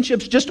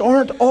relationships just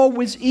aren't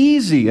always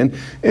easy.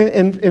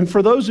 And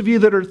for those of you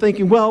that are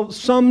thinking, well,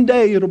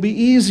 someday it'll be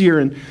easier,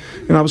 and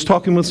I was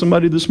talking with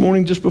somebody this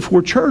morning just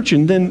before church,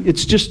 and then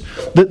it's just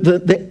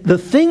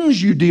the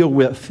things you deal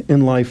with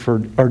in life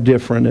are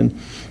different.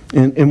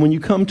 And when you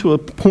come to a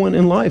point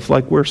in life,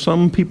 like where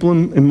some people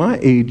in my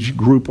age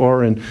group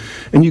are, and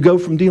you go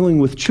from dealing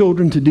with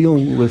children to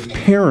dealing with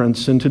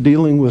parents and to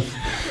dealing with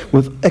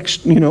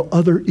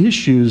other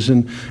issues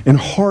and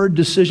hard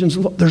decisions,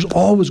 there's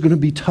always going to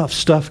be tough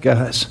stuff,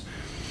 guys.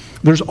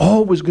 There's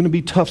always going to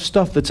be tough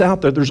stuff that's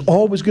out there. There's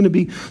always going to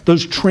be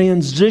those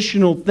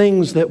transitional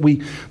things that we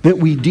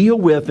deal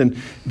with.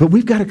 But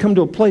we've got to come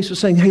to a place of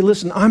saying, hey,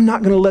 listen, I'm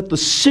not going to let the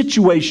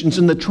situations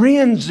and the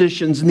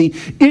transitions and the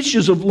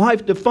issues of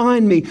life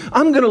define me.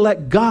 I'm going to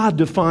let God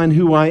define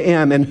who I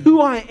am. And who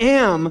I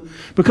am,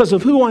 because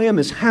of who I am,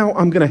 is how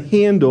I'm going to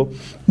handle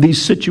these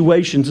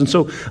situations. And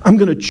so I'm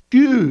going to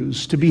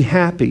choose to be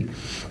happy,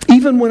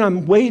 even when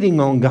I'm waiting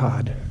on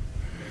God.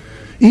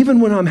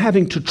 Even when I'm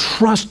having to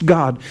trust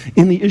God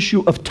in the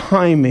issue of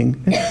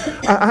timing.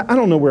 I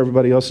don't know where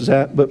everybody else is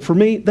at, but for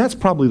me, that's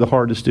probably the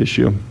hardest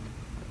issue.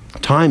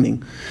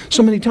 Timing.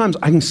 So many times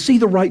I can see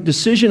the right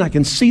decision, I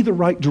can see the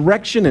right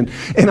direction,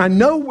 and I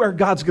know where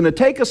God's going to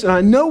take us, and I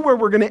know where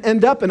we're going to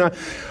end up, and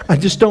I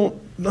just don't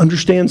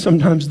understand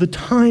sometimes the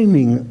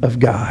timing of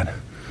God.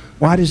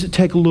 Why does it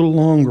take a little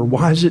longer?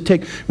 Why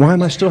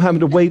am I still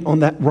having to wait on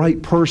that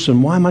right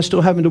person? Why am I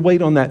still having to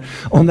wait on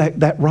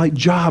that right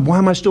job? Why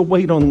am I still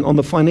waiting on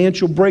the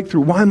financial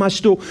breakthrough? Why am I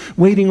still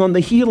waiting on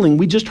the healing?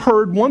 We just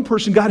heard one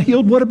person got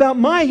healed. What about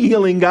my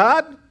healing,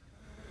 God?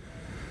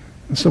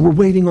 And so we're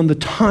waiting on the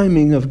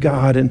timing of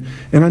God. And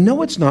I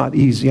know it's not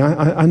easy.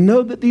 I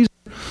know that these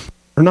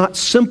are not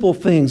simple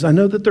things. I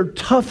know that they're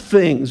tough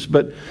things.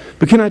 But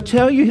can I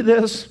tell you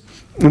this?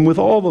 And with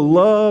all the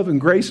love and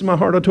grace in my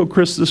heart, I told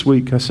Chris this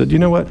week, I said, you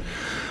know what?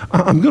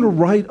 I'm going to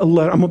write a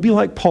letter. I'm going to be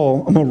like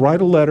Paul. I'm going to write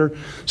a letter.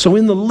 So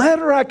in the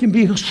letter, I can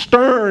be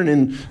stern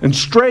and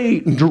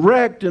straight and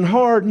direct and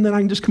hard. And then I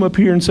can just come up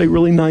here and say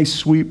really nice,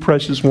 sweet,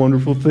 precious,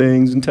 wonderful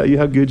things and tell you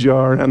how good you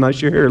are and how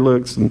nice your hair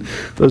looks. And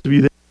those of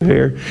you that have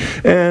hair.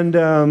 And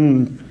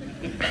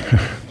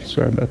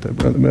sorry about that,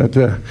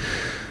 brother.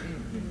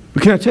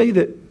 But can I tell you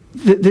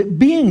that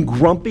being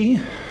grumpy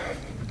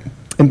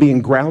and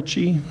being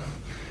grouchy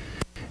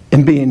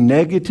and being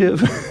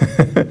negative,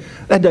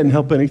 that doesn't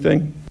help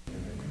anything.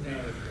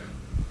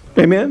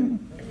 Amen?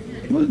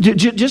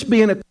 Just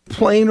being a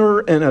complainer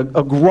and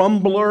a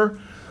grumbler,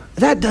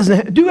 that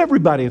doesn't do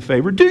everybody a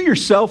favor. Do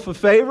yourself a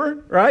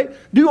favor, right?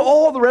 Do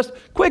all the rest.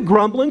 Quit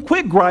grumbling,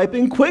 quit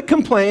griping, quit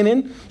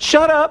complaining.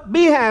 Shut up,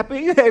 be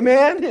happy,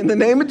 amen, in the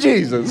name of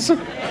Jesus. If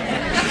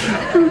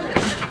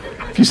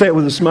you say it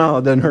with a smile,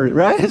 it doesn't hurt,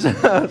 right?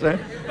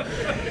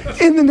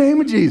 In the name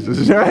of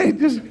Jesus, right?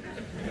 Just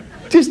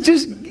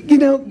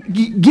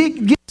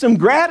get some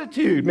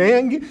gratitude,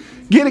 man.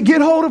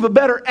 Get hold of a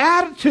better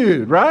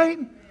attitude, right?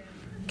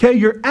 Okay,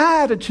 your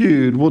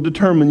attitude will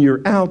determine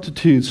your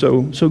altitude.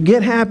 So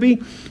get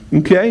happy,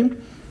 okay?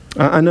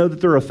 I know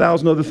that there are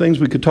 1,000 other things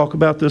we could talk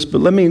about this, but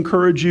let me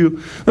encourage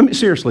you.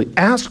 Seriously,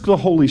 ask the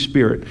Holy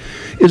Spirit,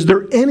 is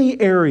there any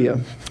area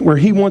where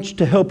He wants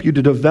to help you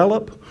to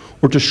develop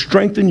or to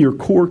strengthen your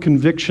core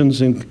convictions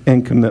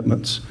and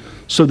commitments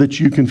so that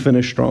you can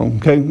finish strong?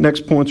 Okay,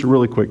 next points are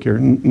really quick here.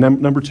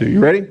 Number 2, you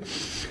ready?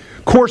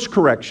 Course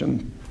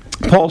correction.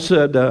 Paul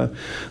said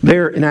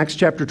there in Acts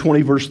chapter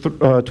 20, verse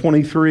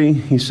 23,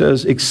 he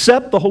says,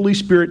 except the Holy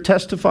Spirit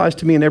testifies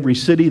to me in every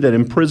city that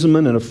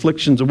imprisonment and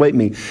afflictions await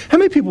me. How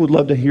many people would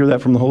love to hear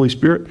that from the Holy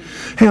Spirit?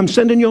 Hey, I'm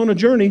sending you on a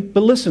journey,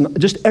 but listen,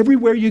 just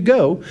everywhere you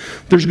go,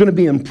 there's going to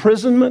be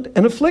imprisonment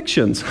and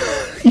afflictions.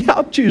 Yeah,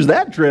 I'll choose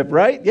that trip,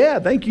 right? Yeah,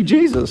 thank you,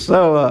 Jesus.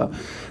 So,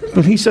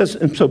 but he says,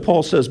 and so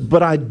Paul says,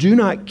 but I do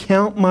not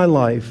count my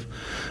life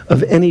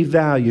of any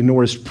value,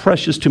 nor is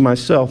precious to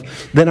myself,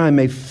 that I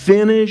may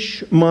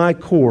finish my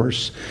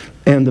course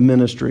and the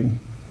ministry.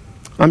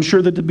 I'm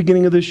sure that at the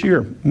beginning of this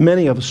year,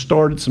 many of us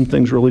started some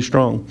things really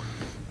strong.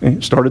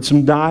 Started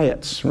some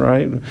diets,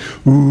 right?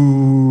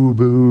 Ooh,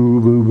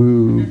 boo, boo,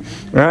 boo,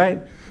 right?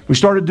 We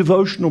started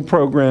devotional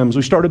programs.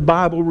 We started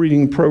Bible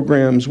reading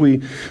programs.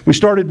 We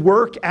started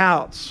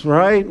workouts,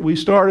 right? We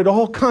started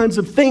all kinds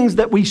of things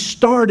that we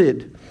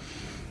started.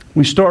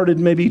 We started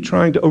maybe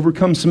trying to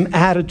overcome some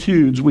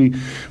attitudes. We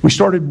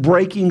started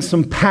breaking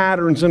some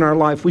patterns in our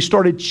life. We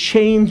started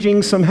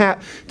changing some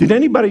habits. Did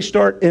anybody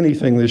start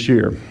anything this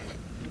year?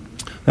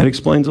 That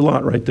explains a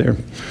lot right there.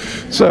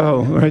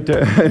 So, right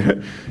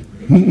there.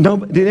 No,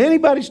 did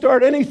anybody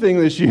start anything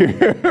this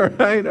year?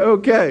 Right?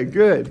 Okay,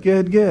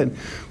 good.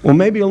 Well,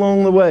 maybe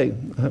along the way,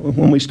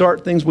 when we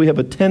start things, we have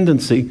a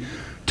tendency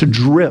to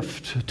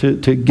drift,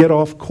 to get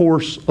off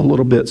course a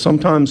little bit.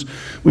 Sometimes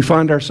we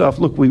find ourselves,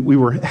 look, we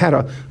had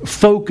a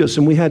focus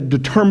and we had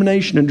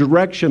determination and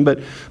direction,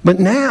 but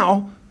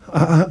now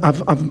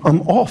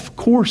I'm off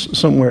course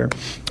somewhere.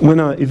 When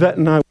Yvette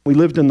and I we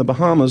lived in the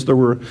Bahamas, there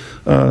were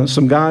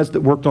some guys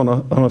that worked on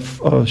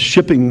a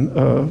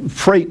shipping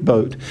freight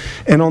boat.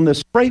 And on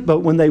this freight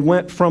boat, when they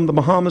went from the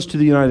Bahamas to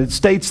the United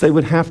States, they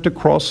would have to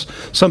cross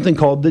something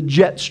called the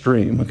jet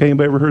stream. Okay,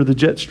 anybody ever heard of the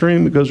jet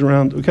stream? It goes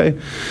around, okay?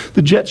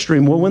 The jet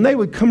stream. Well, when they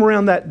would come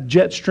around that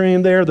jet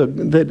stream there,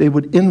 that they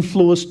would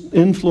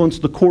influence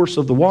the course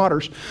of the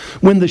waters.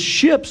 When the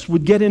ships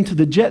would get into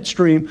the jet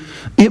stream,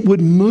 it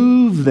would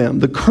move them.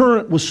 The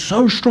current was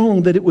so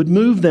strong that it would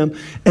move them,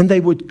 and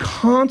they would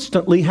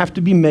constantly have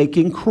to be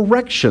making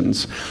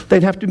corrections.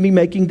 They'd have to be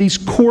making these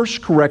course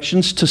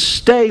corrections to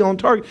stay on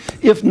target.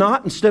 If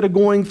not, instead of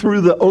going through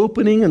the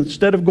opening,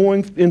 instead of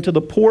going into the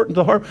port and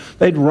the harbor,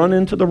 they'd run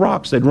into the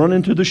rocks, they'd run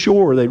into the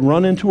shore, they'd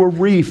run into a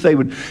reef, they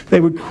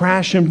would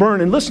crash and burn.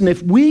 And listen,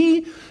 if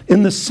we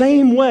in the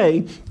same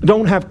way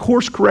don't have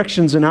course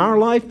corrections in our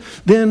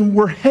life, then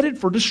we're headed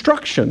for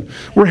destruction.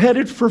 We're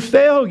headed for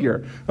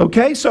failure.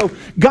 Okay? So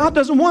God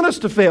doesn't want us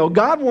to fail.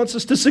 God wants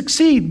us to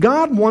succeed.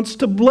 God wants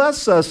to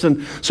bless us.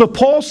 And so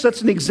Paul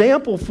sets an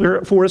example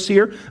for us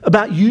here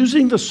about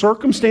using the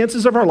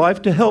circumstances of our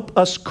life to help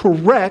us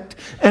correct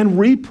and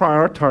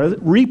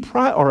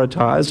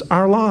reprioritize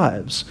our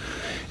lives.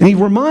 And he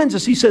reminds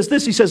us, he says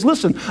this, he says,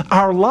 listen,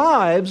 our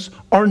lives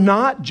are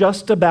not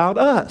just about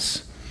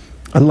us.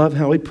 I love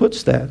how he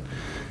puts that.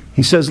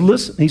 He says,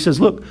 listen, he says,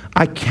 look,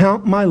 I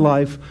count my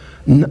life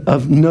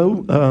of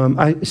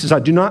he says, I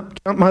do not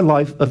count my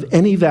life of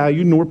any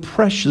value nor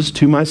precious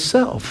to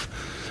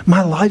myself.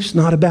 My life's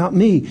not about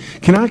me.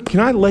 Can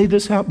I lay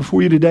this out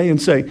before you today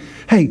and say,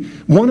 hey,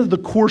 one of the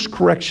course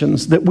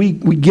corrections that we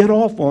get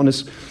off on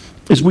is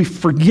we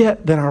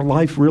forget that our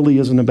life really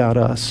isn't about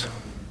us.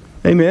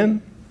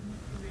 Amen?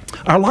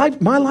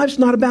 My life's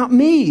not about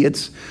me.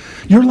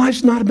 Your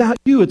life's not about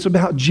you. It's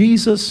about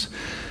Jesus,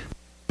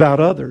 about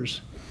others.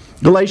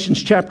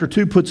 Galatians chapter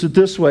 2 puts it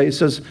this way. It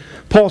says,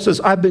 Paul says,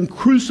 I've been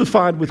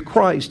crucified with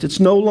Christ. It's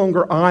no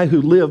longer I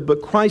who live,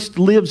 but Christ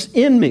lives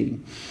in me.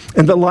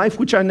 And the life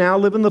which I now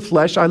live in the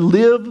flesh, I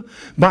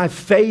live by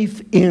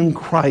faith in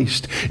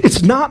Christ.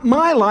 It's not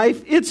my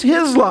life, it's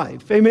His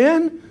life.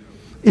 Amen?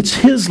 It's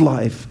His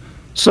life.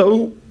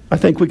 So I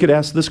think we could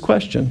ask this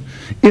question.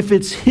 If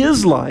it's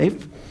His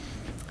life,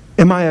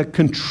 am I a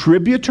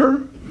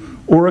contributor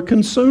or a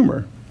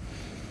consumer?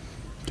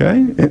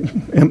 Okay?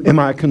 Am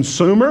I a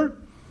consumer?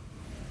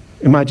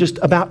 Am I just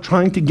about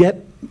trying to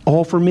get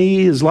all for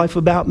me? Is life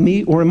about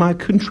me? Or am I a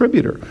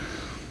contributor?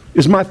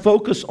 Is my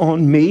focus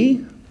on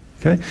me?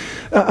 Okay?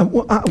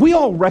 We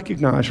all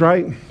recognize,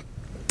 right?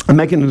 I'm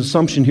making an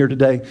assumption here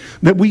today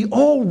that we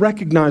all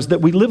recognize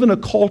that we live in a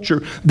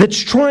culture that's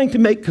trying to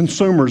make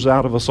consumers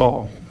out of us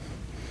all.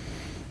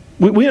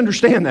 We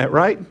understand that,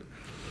 right?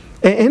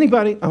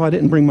 Anybody? Oh, I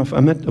didn't bring my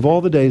phone. Of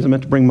all the days, I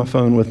meant to bring my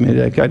phone with me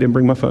today. Okay, I didn't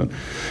bring my phone.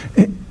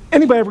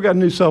 Anybody ever got a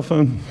new cell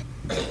phone?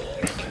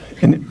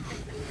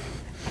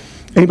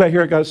 Anybody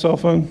here got a cell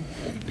phone?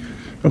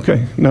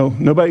 Okay, no,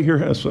 nobody here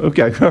has.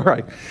 Okay, all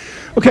right.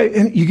 Okay,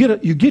 and you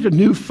get a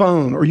new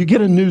phone, or you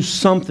get a new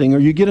something, or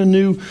you get a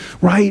new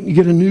you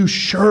get a new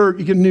shirt,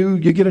 you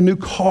get a new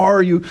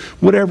car,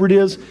 whatever it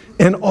is,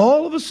 and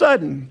all of a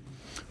sudden,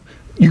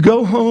 you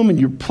go home and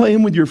you're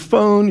playing with your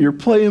phone, you're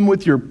playing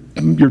with your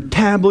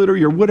tablet or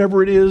your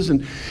whatever it is,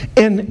 and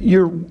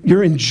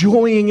you're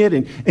enjoying it,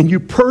 and you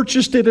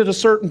purchased it at a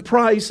certain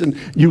price, and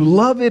you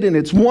love it, and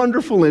it's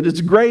wonderful, and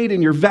it's great,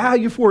 and your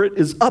value for it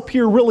is up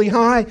here really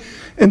high,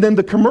 and then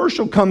the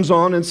commercial comes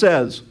on and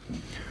says,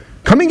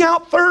 coming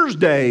out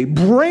Thursday,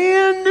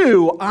 brand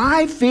new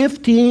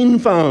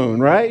i15 phone,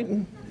 right?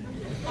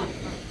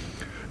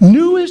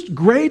 Newest,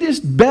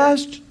 greatest,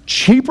 best,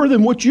 cheaper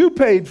than what you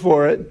paid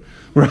for it.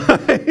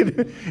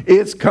 Right?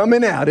 It's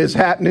coming out. It's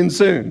happening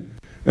soon.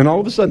 And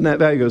all of a sudden that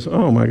value goes,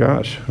 oh my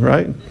gosh,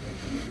 right?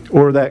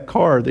 Or that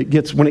car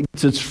that when it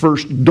gets its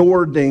first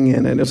door ding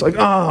in it, it's like,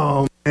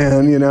 oh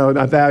man,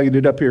 I valued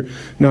it up here.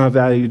 No, I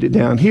valued it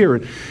down here.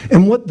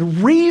 And the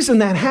reason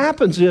that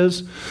happens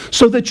is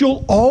so that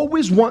you'll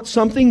always want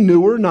something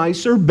newer,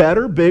 nicer,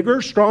 better,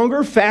 bigger,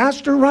 stronger,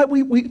 faster, right?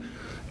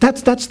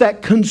 That's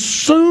that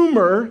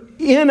consumer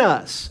in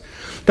us.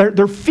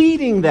 They're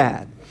feeding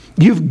that.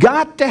 You've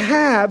got to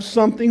have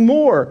something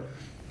more.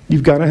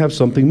 You've got to have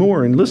something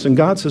more. And listen,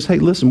 God says, hey,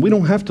 listen, we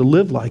don't have to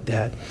live like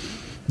that.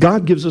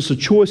 God gives us a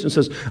choice and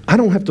says, I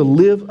don't have to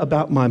live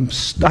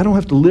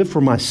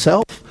for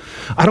myself.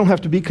 I don't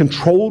have to be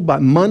controlled by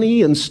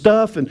money and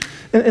stuff. And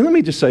let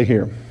me just say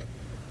here,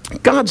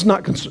 God's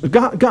not concerned.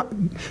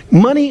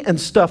 Money and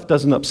stuff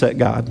doesn't upset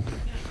God.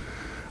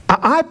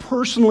 I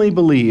personally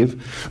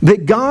believe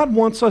that God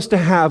wants us to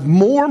have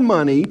more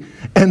money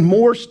and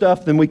more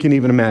stuff than we can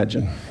even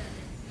imagine.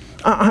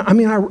 I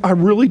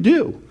really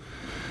do.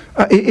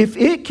 If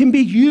it can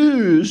be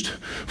used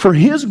for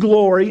His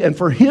glory and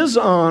for His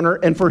honor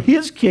and for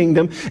His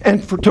kingdom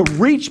and to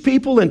reach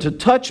people and to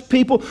touch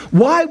people,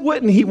 why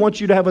wouldn't He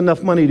want you to have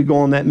enough money to go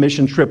on that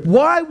mission trip?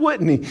 Why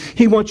wouldn't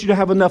He want you to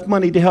have enough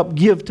money to help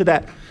give to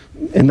that?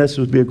 And this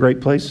would be a great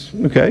place,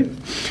 okay,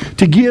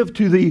 to give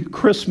to the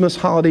Christmas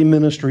Holiday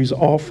Ministries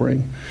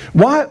offering.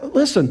 Why?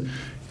 Listen,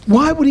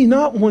 Why would he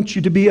not want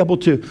you to be able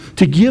to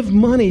give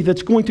money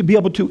that's going to be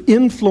able to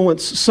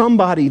influence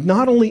somebody,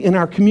 not only in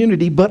our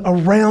community, but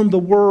around the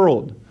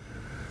world?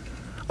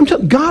 I'm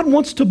telling you, God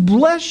wants to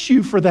bless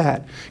you for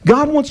that.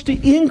 God wants to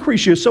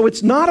increase you. So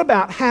it's not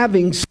about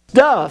having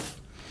stuff.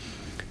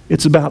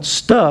 It's about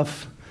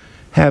stuff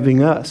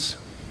having us.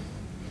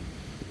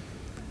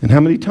 And how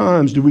many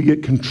times do we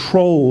get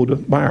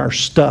controlled by our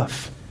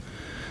stuff?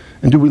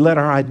 And do we let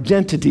our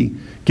identity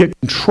get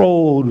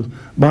controlled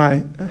by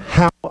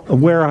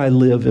where I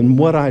live and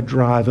what I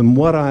drive and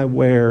what I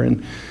wear?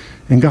 And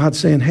God's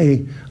saying,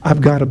 hey,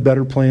 I've got a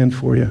better plan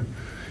for you.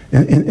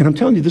 And I'm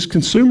telling you, this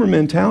consumer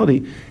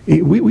mentality,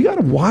 we got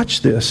to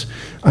watch this.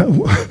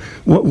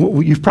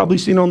 What you've probably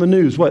seen on the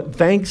news,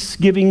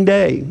 Thanksgiving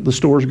Day, the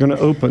stores are going to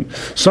open.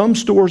 Some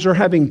stores are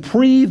having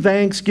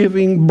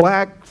pre-Thanksgiving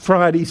Black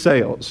Friday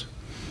sales.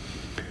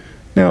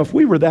 Now, if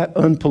we were that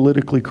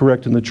unpolitically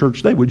correct in the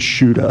church, they would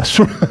shoot us.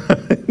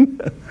 Right?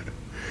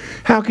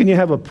 How can you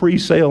have a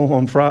pre-sale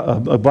on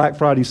a Black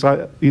Friday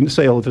sale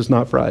if it's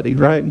not Friday,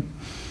 right?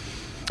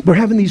 We're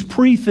having these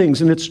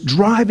pre-things, and it's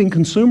driving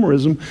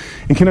consumerism.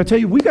 And can I tell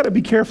you, we got to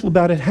be careful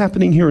about it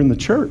happening here in the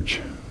church.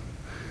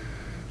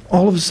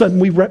 All of a sudden,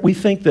 we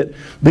think that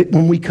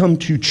when we come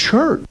to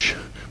church,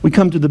 we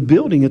come to the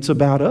building, it's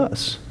about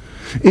us.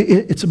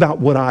 It's about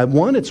what I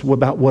want. It's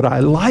about what I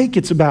like.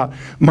 It's about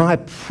my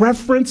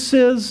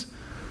preferences.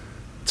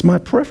 It's my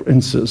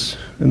preferences.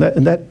 And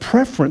that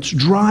preference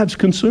drives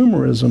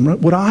consumerism. Right?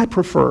 What I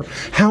prefer,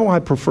 how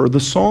I prefer, the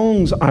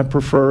songs I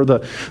prefer,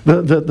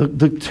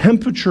 the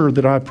temperature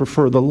that I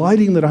prefer, the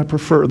lighting that I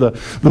prefer,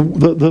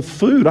 the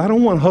food. I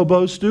don't want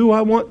hobo stew.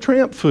 I want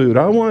tramp food.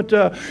 I want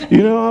I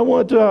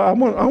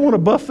want a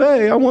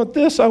buffet. I want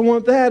this. I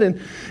want that.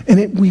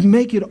 And we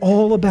make it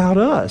all about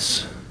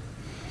us.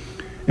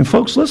 And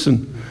folks,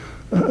 listen,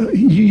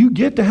 you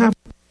get to have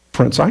a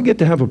preference. I get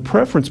to have a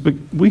preference, but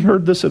we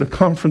heard this at a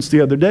conference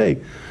the other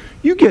day.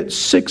 You get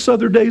 6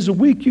 other days a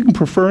week. You can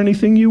prefer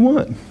anything you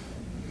want.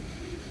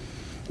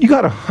 You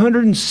got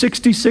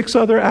 166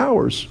 other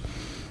hours.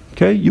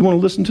 Okay, you want to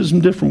listen to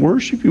some different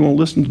worship. You want to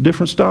listen to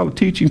different style of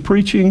teaching,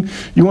 preaching.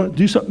 You want to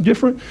do something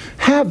different.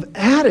 Have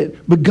at it.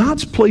 But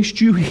God's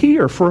placed you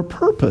here for a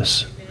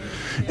purpose.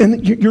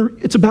 And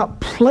it's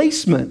about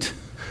placement.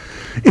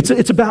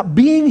 It's about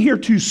being here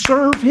to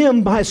serve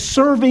Him by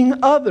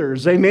serving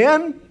others.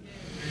 Amen?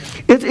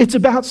 It's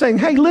about saying,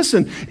 hey,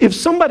 listen, if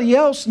somebody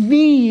else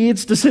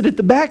needs to sit at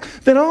the back,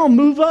 then I'll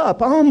move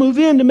up. I'll move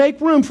in to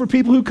make room for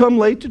people who come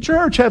late to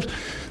church, have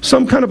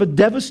some kind of a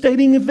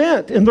devastating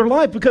event in their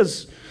life.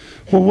 Because,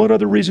 well, what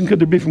other reason could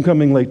there be from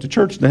coming late to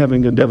church than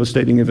having a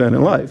devastating event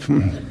in life?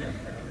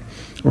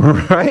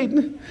 Right?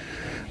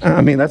 I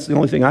mean, that's the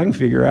only thing I can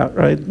figure out,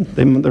 right?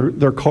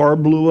 Their car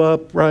blew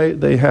up, right?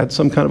 They had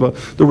some kind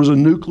of there was a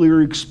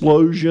nuclear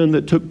explosion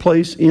that took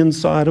place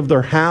inside of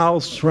their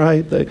house,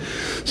 right?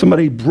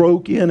 Somebody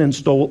broke in and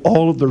stole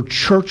all of their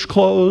church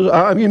clothes.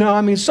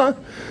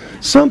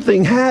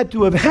 Something had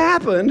to have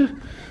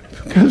happened,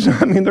 because,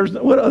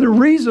 what other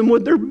reason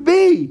would there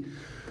be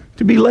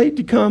to be late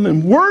to come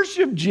and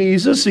worship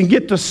Jesus and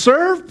get to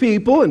serve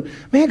people? And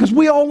man, because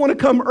we all want to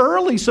come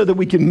early so that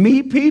we can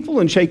meet people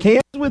and shake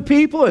hands with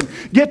people and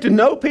get to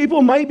know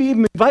people, maybe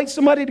even invite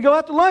somebody to go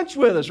out to lunch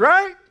with us,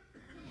 right?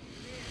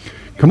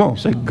 Come on,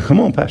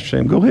 Pastor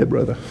Sam, go ahead,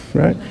 brother,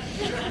 right?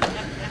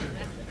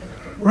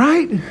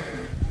 Right?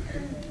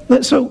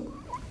 So,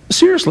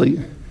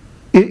 seriously,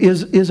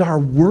 is our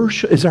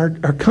worship, is our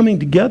coming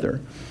together,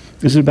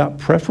 is it about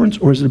preference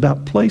or is it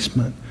about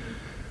placement?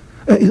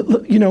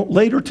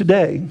 Later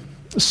today,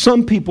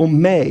 some people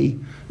may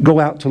go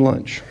out to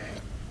lunch.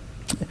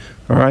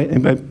 All right?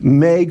 And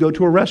may go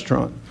to a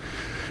restaurant.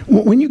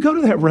 When you go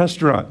to that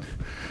restaurant,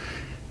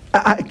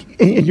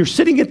 and you're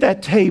sitting at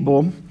that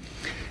table,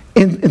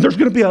 and there's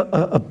going to be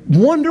a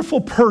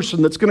wonderful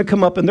person that's going to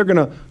come up and they're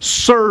going to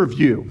serve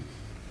you.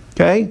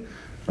 Okay?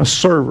 A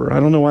server. I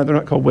don't know why they're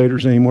not called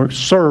waiters anymore.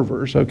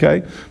 Servers,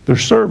 okay? They're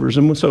servers.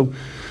 And so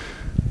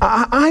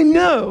I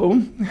know,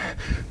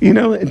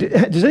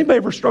 does anybody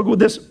ever struggle with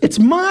this? It's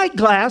my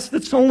glass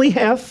that's only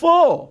half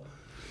full.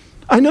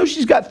 I know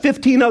she's got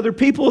 15 other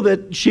people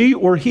that she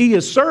or he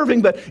is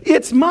serving, but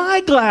it's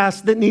my glass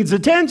that needs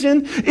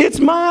attention. It's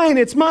mine.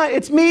 It's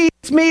me.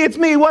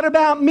 What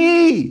about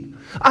me?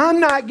 I'm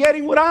not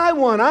getting what I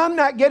want. I'm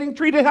not getting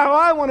treated how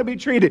I want to be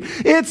treated.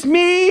 It's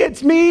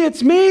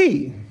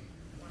me.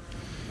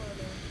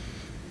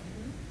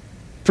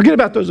 Forget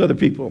about those other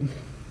people.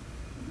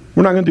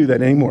 We're not going to do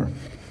that anymore.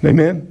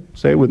 Amen?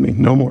 Say it with me.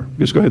 No more.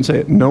 Just go ahead and say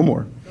it. No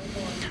more.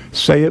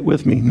 Say it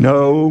with me.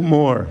 No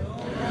more.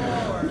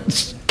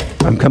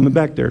 I'm coming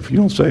back there if you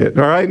don't say it.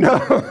 All right? No.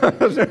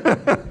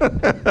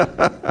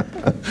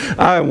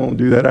 I won't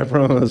do that, I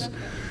promise.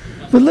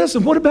 But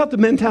listen, what about the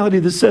mentality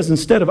that says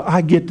instead of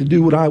I get to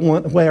do what I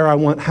want, where I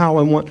want, how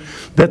I want,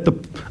 that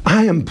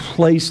I am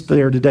placed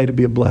there today to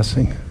be a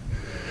blessing.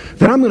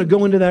 That I'm going to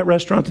go into that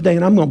restaurant today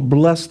and I'm going to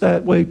bless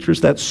that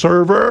waitress, that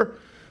server,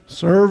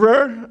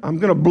 Server, I'm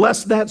going to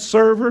bless that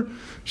server.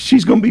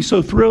 She's going to be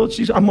so thrilled.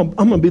 I'm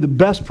going to be the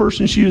best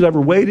person she's ever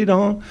waited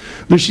on.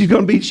 The rest of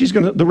the day, she's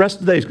going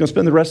to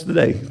spend the rest of the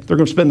day. They're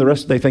going to spend the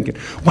rest of the day thinking,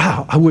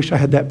 wow, I wish I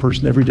had that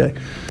person every day.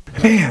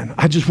 Man,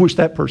 I just wish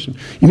that person.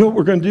 You know what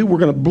we're going to do? We're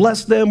going to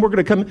bless them. We're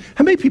going to come.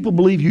 How many people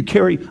believe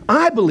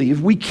I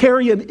believe we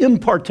carry an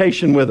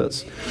impartation with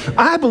us.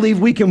 I believe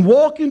we can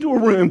walk into a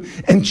room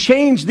and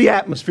change the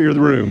atmosphere of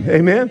the room.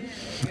 Amen?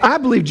 I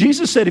believe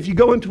Jesus said if you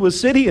go into a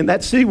city and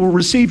that city will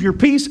receive your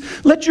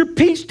peace, let your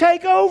peace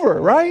take over,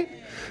 right?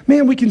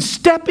 Man, we can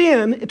step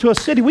into a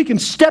city. We can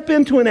step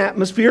into an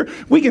atmosphere.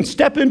 We can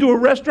step into a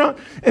restaurant,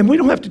 and we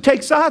don't have to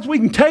take sides. We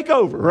can take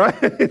over,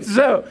 right?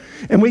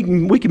 And we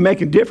can make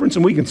a difference,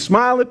 and we can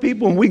smile at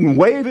people, and we can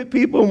wave at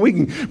people, and we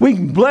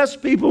can bless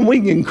people, and we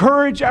can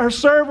encourage our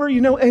server,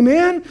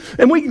 amen?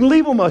 And we can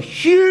leave them a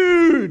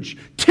huge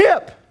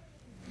tip.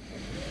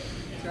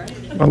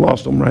 I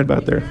lost them right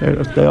about there.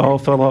 They all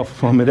fell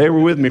off on me. They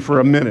were with me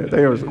for a minute.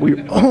 We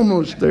were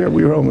almost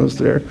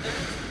there.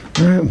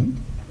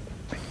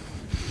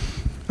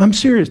 I'm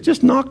serious.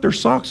 Just knock their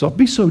socks off.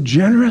 Be so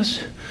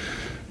generous.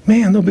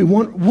 Man, they'll be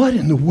wondering, what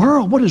in the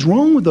world? What is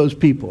wrong with those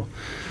people?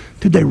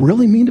 Did they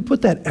really mean to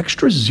put that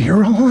extra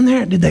zero on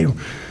there? Man,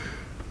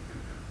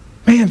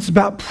 it's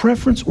about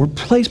preference or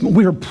placement.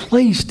 We are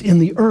placed in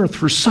the earth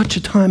for such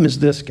a time as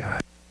this,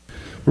 guys.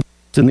 We're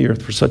placed in the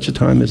earth for such a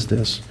time as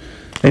this.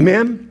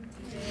 Amen?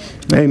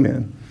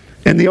 Amen.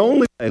 And the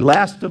only way,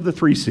 last of the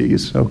 3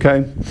 C's,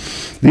 okay?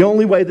 The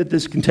only way that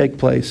this can take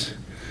place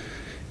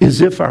is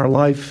if our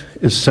life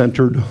is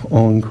centered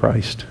on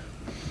Christ.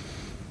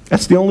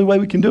 That's the only way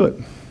we can do it.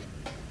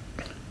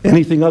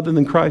 Anything other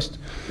than Christ,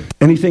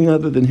 anything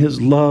other than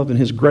His love and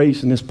His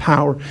grace and His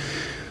power,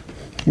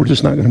 we're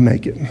just not going to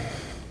make it.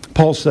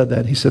 Paul said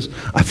that. He says,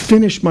 I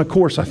finished my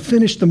course. I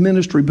finished the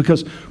ministry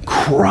because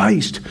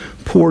Christ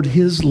poured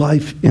His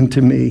life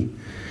into me.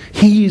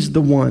 He's the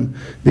one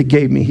that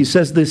gave me. He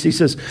says this. He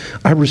says,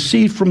 I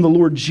received from the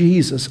Lord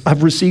Jesus.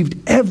 I've received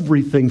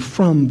everything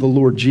from the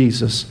Lord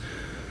Jesus,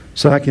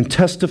 so I can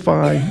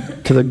testify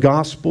to the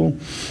gospel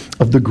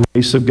of the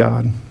grace of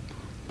God.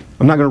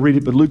 I'm not going to read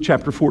it, but Luke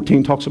chapter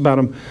 14 talks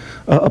about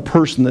a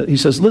person that he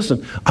says,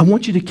 listen, I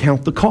want you to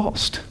count the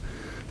cost.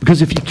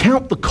 Because if you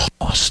count the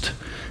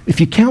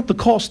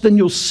cost, then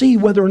you'll see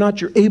whether or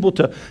not you're able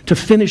to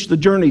finish the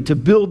journey, to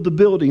build the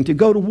building, to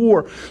go to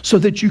war, so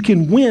that you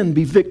can win,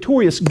 be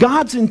victorious.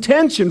 God's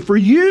intention for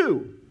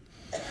you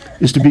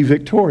is to be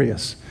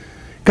victorious.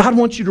 God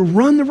wants you to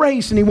run the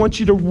race, and He wants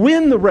you to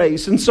win the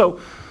race. And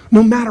so,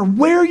 no matter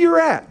where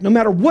you're at, no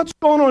matter what's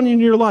going on in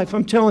your life,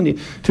 I'm telling you,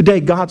 today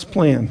God's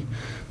plan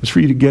is for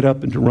you to get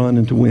up and to run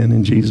and to win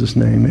in Jesus'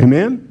 name.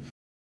 Amen?